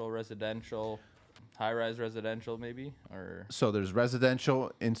 commercial, residential, high-rise residential, maybe, or So there's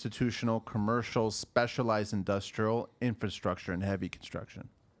residential, institutional, commercial, specialized industrial, infrastructure, and heavy construction.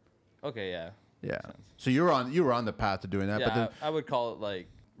 okay, yeah. Yeah. Makes sense. So you were on the path to doing that, Yeah, but then I would call it like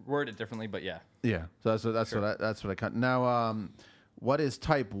word it differently, but yeah. yeah. So that's what I cut. Now, what is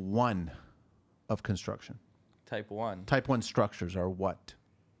type 1 of construction? Type 1. Type 1 structures are what?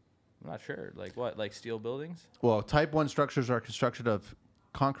 I'm not sure. Like what? Like steel buildings? Well, type 1 structures are constructed of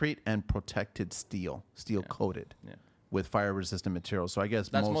concrete and protected steel coated Yeah. with fire resistant materials. So I guess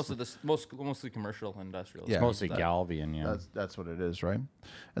That's mostly commercial and industrial. Yeah. Mostly that- Galvian, yeah. that's what it is, right?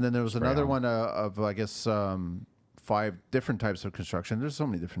 And then there was another on. one of I guess 5 different types of construction. There's so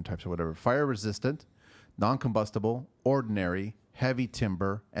many different types of whatever. Fire resistant, non-combustible, ordinary, heavy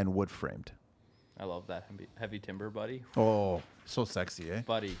timber, and wood framed. I love that heavy timber, buddy. Oh, so sexy, eh?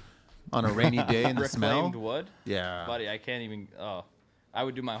 Buddy. On a rainy day in the smell. Reclaimed wood. Yeah. Buddy, I can't even. Oh, I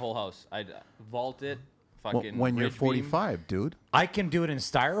would do my whole house. I'd vault it. Fucking. When you're ridge beam. 45, dude. I can do it in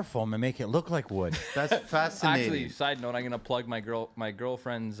styrofoam and make it look like wood. That's fascinating. Actually, side note, I'm gonna plug my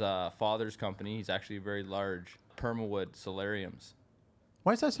girlfriend's father's company. He's actually very large. Permawood solariums.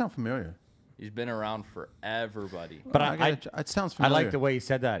 Why does that sound familiar? He's been around forever, buddy. But It sounds I familiar. like the way he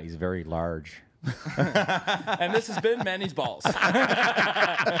said that. He's very large. And this has been Manny's Balls.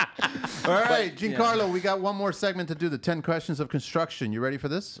 All right, yeah. Giancarlo, we got one more segment to do, the 10 questions of construction. You ready for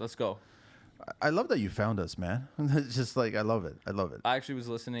this? Let's go. I love that you found us, man. It's just like, I love it. I actually was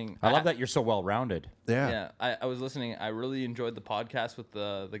listening. I love that you're so well rounded. Yeah. Yeah, I was listening. I really enjoyed the podcast with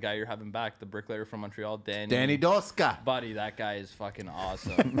the guy you're having back, the bricklayer from Montreal, Danny. Danny Doska. Buddy, that guy is fucking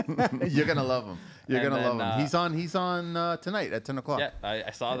awesome. You're going to love him. You're And going to love then, him. He's on tonight at 10 o'clock. Yeah,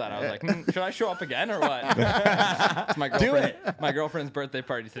 I saw that. I was like, should I show up again or what? It's my girlfriend. My girlfriend's birthday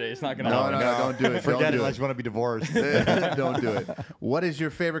party today. It's not gonna No, happen. no, don't do it. Forget don't it do unless you want to be divorced. Don't do it. What is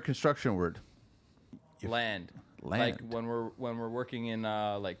your favorite construction word? Land. Land. Like when we're working in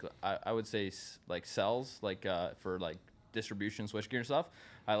like I would say like cells, like for like distribution switchgear and stuff.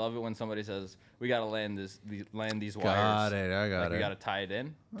 I love it when somebody says we gotta land these wires. Got it. I got Like it. we gotta tie it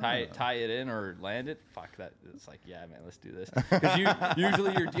in, tie it in or land it. Fuck that. It's like yeah, man, let's do this. Because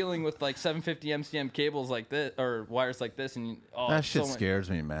usually you're dealing with like 750 MCM cables like this or wires like this, and That it's shit so much- scares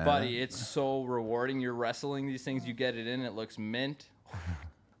me, man. Buddy, it's so rewarding. You're wrestling these things. You get it in. It looks mint.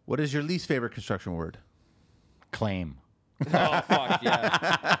 What is your least favorite construction word? Claim. Oh fuck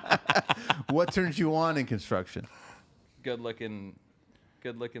yeah. What turns you on in construction? Good looking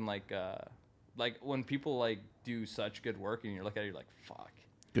like when people like do such good work and you look at it, you're like fuck.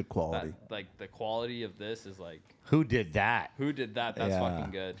 Good quality. That, like the quality of this is like Who did that? who did that? That's Yeah.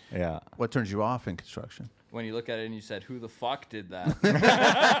 fucking good. Yeah. What turns you off in construction? When you look at it and you said, "Who the fuck did that?"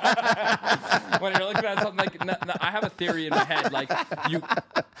 When you're looking at something like, no, I have a theory in my head, like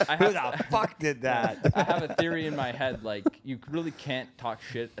Who the fuck did that? I have a theory in my head, like you really can't talk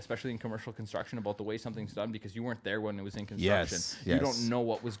shit, especially in commercial construction, about the way something's done because you weren't there when it was in construction. Yes, You yes. don't know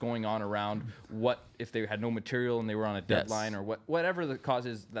what was going on around, what if they had no material and they were on a deadline or whatever the cause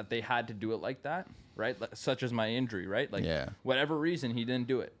is that they had to do it like that, right? Like, such as my injury, right? Like Yeah. whatever reason he didn't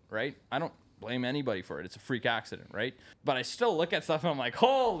do it, right? blame anybody for it. It's a freak accident, right? But I still look at stuff and I'm like,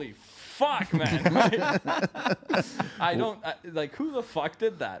 holy fuck, man. Like, who the fuck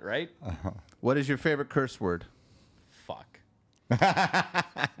did that, right? What is your favorite curse word? Fuck.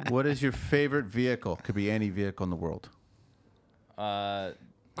 What is your favorite vehicle? Could be any vehicle in the world.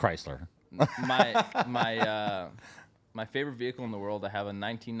 Chrysler. My favorite vehicle in the world, I have a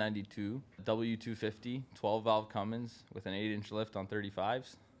 1992 W250 12-valve Cummins with an 8-inch lift on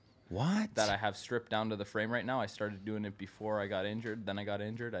 35s. What? That I have stripped down to the frame right now. I started doing it before I got injured. Then I got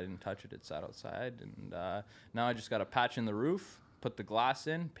injured. I didn't touch it. It sat outside. And now I just got a patch in the roof, put the glass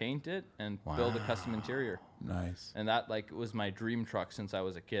in, paint it, and build a custom interior. Nice. And that was my dream truck since I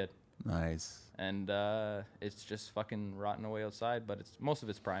was a kid. Nice. And it's just fucking rotting away outside, but most of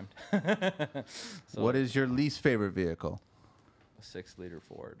it's primed. So, What is your least favorite vehicle? a 6-liter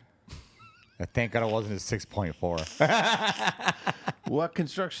Ford. Thank God it wasn't a 6.4. What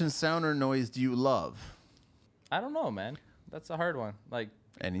construction sound or noise do you love? I don't know, man. That's a hard one.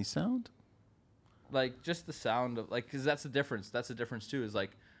 Any sound? Like just the sound of because that's the difference. That's the difference too. Is like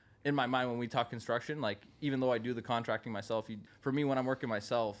in my mind when we talk construction, like even though I do the contracting myself, for me when I'm working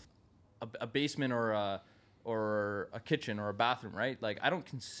myself, a basement or a kitchen or a bathroom, right? Like I don't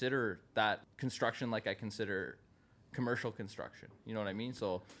consider that construction like I consider commercial construction. You know what I mean?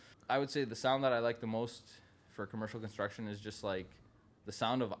 So I would say the sound that I like the most for commercial construction is just like the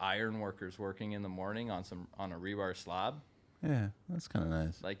sound of iron workers working in the morning on a rebar slab. Yeah, that's kind of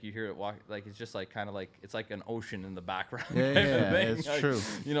nice. Like you hear it walk, like it's just like kind of like it's like an ocean in the background. Yeah, it's like, true.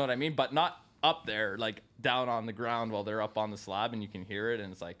 You know what I mean? But not up there, like down on the ground while they're up on the slab, and you can hear it,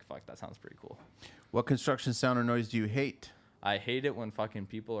 and it's like, fuck, that sounds pretty cool. What construction sound or noise do you hate? I hate it when fucking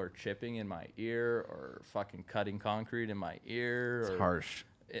people are chipping in my ear or fucking cutting concrete in my ear. It's or harsh.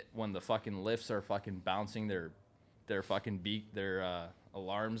 When the fucking lifts are fucking bouncing their fucking their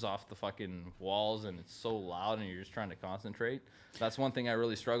alarms off the fucking walls, and it's so loud, and you're just trying to concentrate. That's one thing I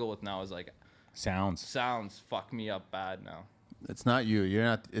really struggle with now is like Sounds fuck me up bad now. It's not you. You're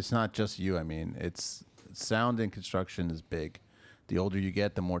not. It's not just you. I mean, it's sound in construction is big. The older you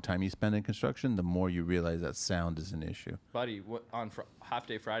get, the more time you spend in construction, the more you realize that sound is an issue. Buddy, on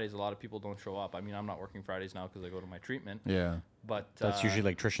half-day Fridays, a lot of people don't show up. I mean, I'm not working Fridays now because I go to my treatment. Yeah. But that's usually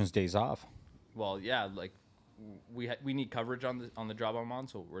electricians' days off. Well, yeah, like we need coverage on the job I'm on,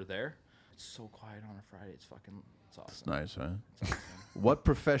 so we're there. It's so quiet on a Friday. It's awesome. It's nice, right? It's awesome. What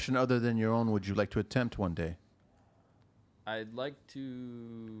profession other than your own would you like to attempt one day? I'd like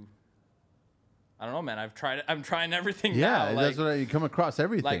to. I don't know, man. I'm trying everything Yeah, now. that's what you come across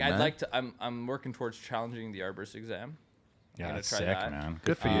everything. Like man. I'd like to. I'm working towards challenging the arborist exam. Yeah, I'm that's gonna sick, try that. man.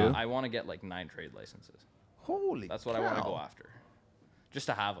 Good for you. I want to get like 9 trade licenses. Holy. That's what I want to go after. Just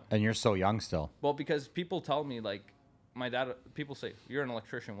to have them. And you're so young still. Well, because people tell me, like, my dad, people say, you're an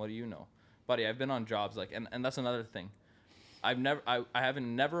electrician, what do you know? Buddy, I've been on jobs, like, and that's another thing. I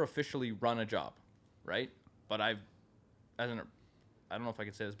haven't never officially run a job, right? But I don't know if I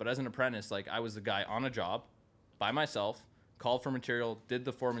can say this, but as an apprentice, like, I was the guy on a job by myself, called for material, did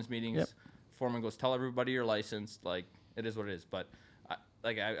the foreman's meetings. Yep. Foreman goes, tell everybody you're licensed. Like, it is what it is. But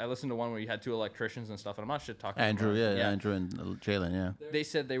I listened to one where you had 2 electricians and stuff, and I'm not shit talking. Andrew, Andrew and Jalen, yeah. They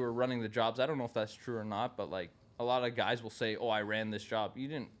said they were running the jobs. I don't know if that's true or not, but like a lot of guys will say, "Oh, I ran this job." You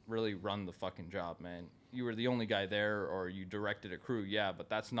didn't really run the fucking job, man. You were the only guy there, or you directed a crew. Yeah, but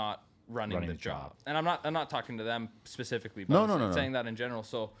that's not running the job. And I'm not talking to them specifically, but I'm saying that in general.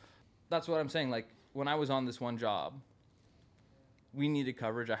 So that's what I'm saying. Like when I was on this one job, we needed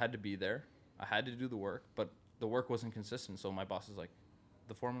coverage. I had to be there. I had to do the work, but the work wasn't consistent. So my boss is like,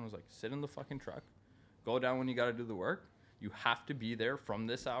 the foreman was like, sit in the fucking truck, go down when you got to do the work. You have to be there from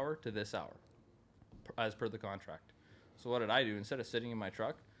this hour to this hour, as per the contract. So what did I do? Instead of sitting in my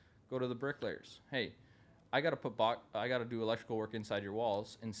truck, go to the bricklayers. Hey, I got to do electrical work inside your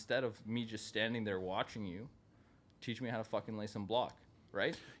walls. Instead of me just standing there watching you, teach me how to fucking lay some block,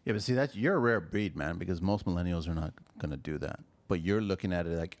 right? Yeah, but see, you're a rare breed, man, because most millennials are not going to do that. But you're looking at it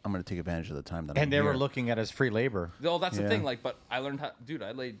like, I'm going to take advantage of the time that I'm And they here. were looking at it as free labor. Well, that's the thing. Like, but I learned how, dude.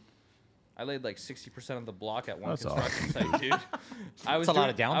 I laid like 60% of the block at one construction site, dude. A lot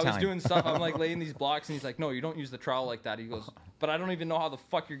of downtime. I was doing stuff. I'm like laying these blocks, and he's like, "No, you don't use the trowel like that." He goes, "But I don't even know how the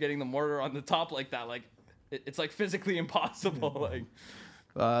fuck you're getting the mortar on the top like that. Like, it's like physically impossible." Like,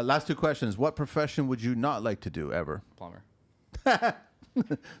 last 2 questions. What profession would you not like to do ever? plumber.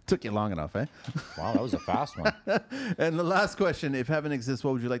 Took you long enough, eh? Wow, that was a fast one. And the last question, if heaven exists,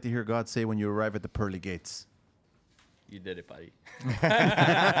 what would you like to hear God say when you arrive at the pearly gates? You did it, buddy.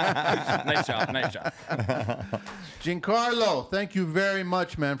 Nice job. Nice job. Giancarlo, thank you very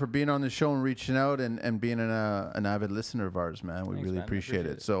much, man, for being on the show and reaching out and being an avid listener of ours, man. We really man. appreciate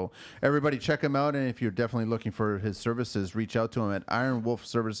it. So everybody check him out, and if you're definitely looking for his services, reach out to him at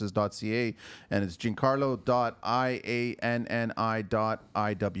ironwolfservices.ca, and it's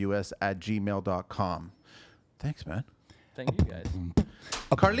giancarlo.ianni.iws@gmail.com. Thanks, man. Thank you, guys.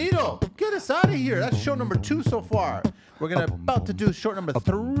 Carlito, get us out of here. That's show number 2 so far. We're about to do show number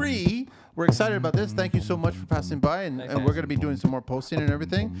 3. We're excited about this. Thank you so much for passing by, and we're going to be doing some more posting and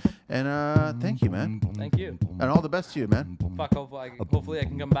everything. And thank you, man. Thank you. And all the best to you, man. Fuck, hopefully I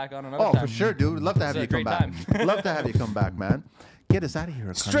can come back on another time. Oh, for sure, dude. Love to have you come back. Love to have you come back, man. Get us out of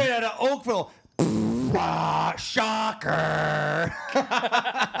here. Straight out of Oakville. Shocker.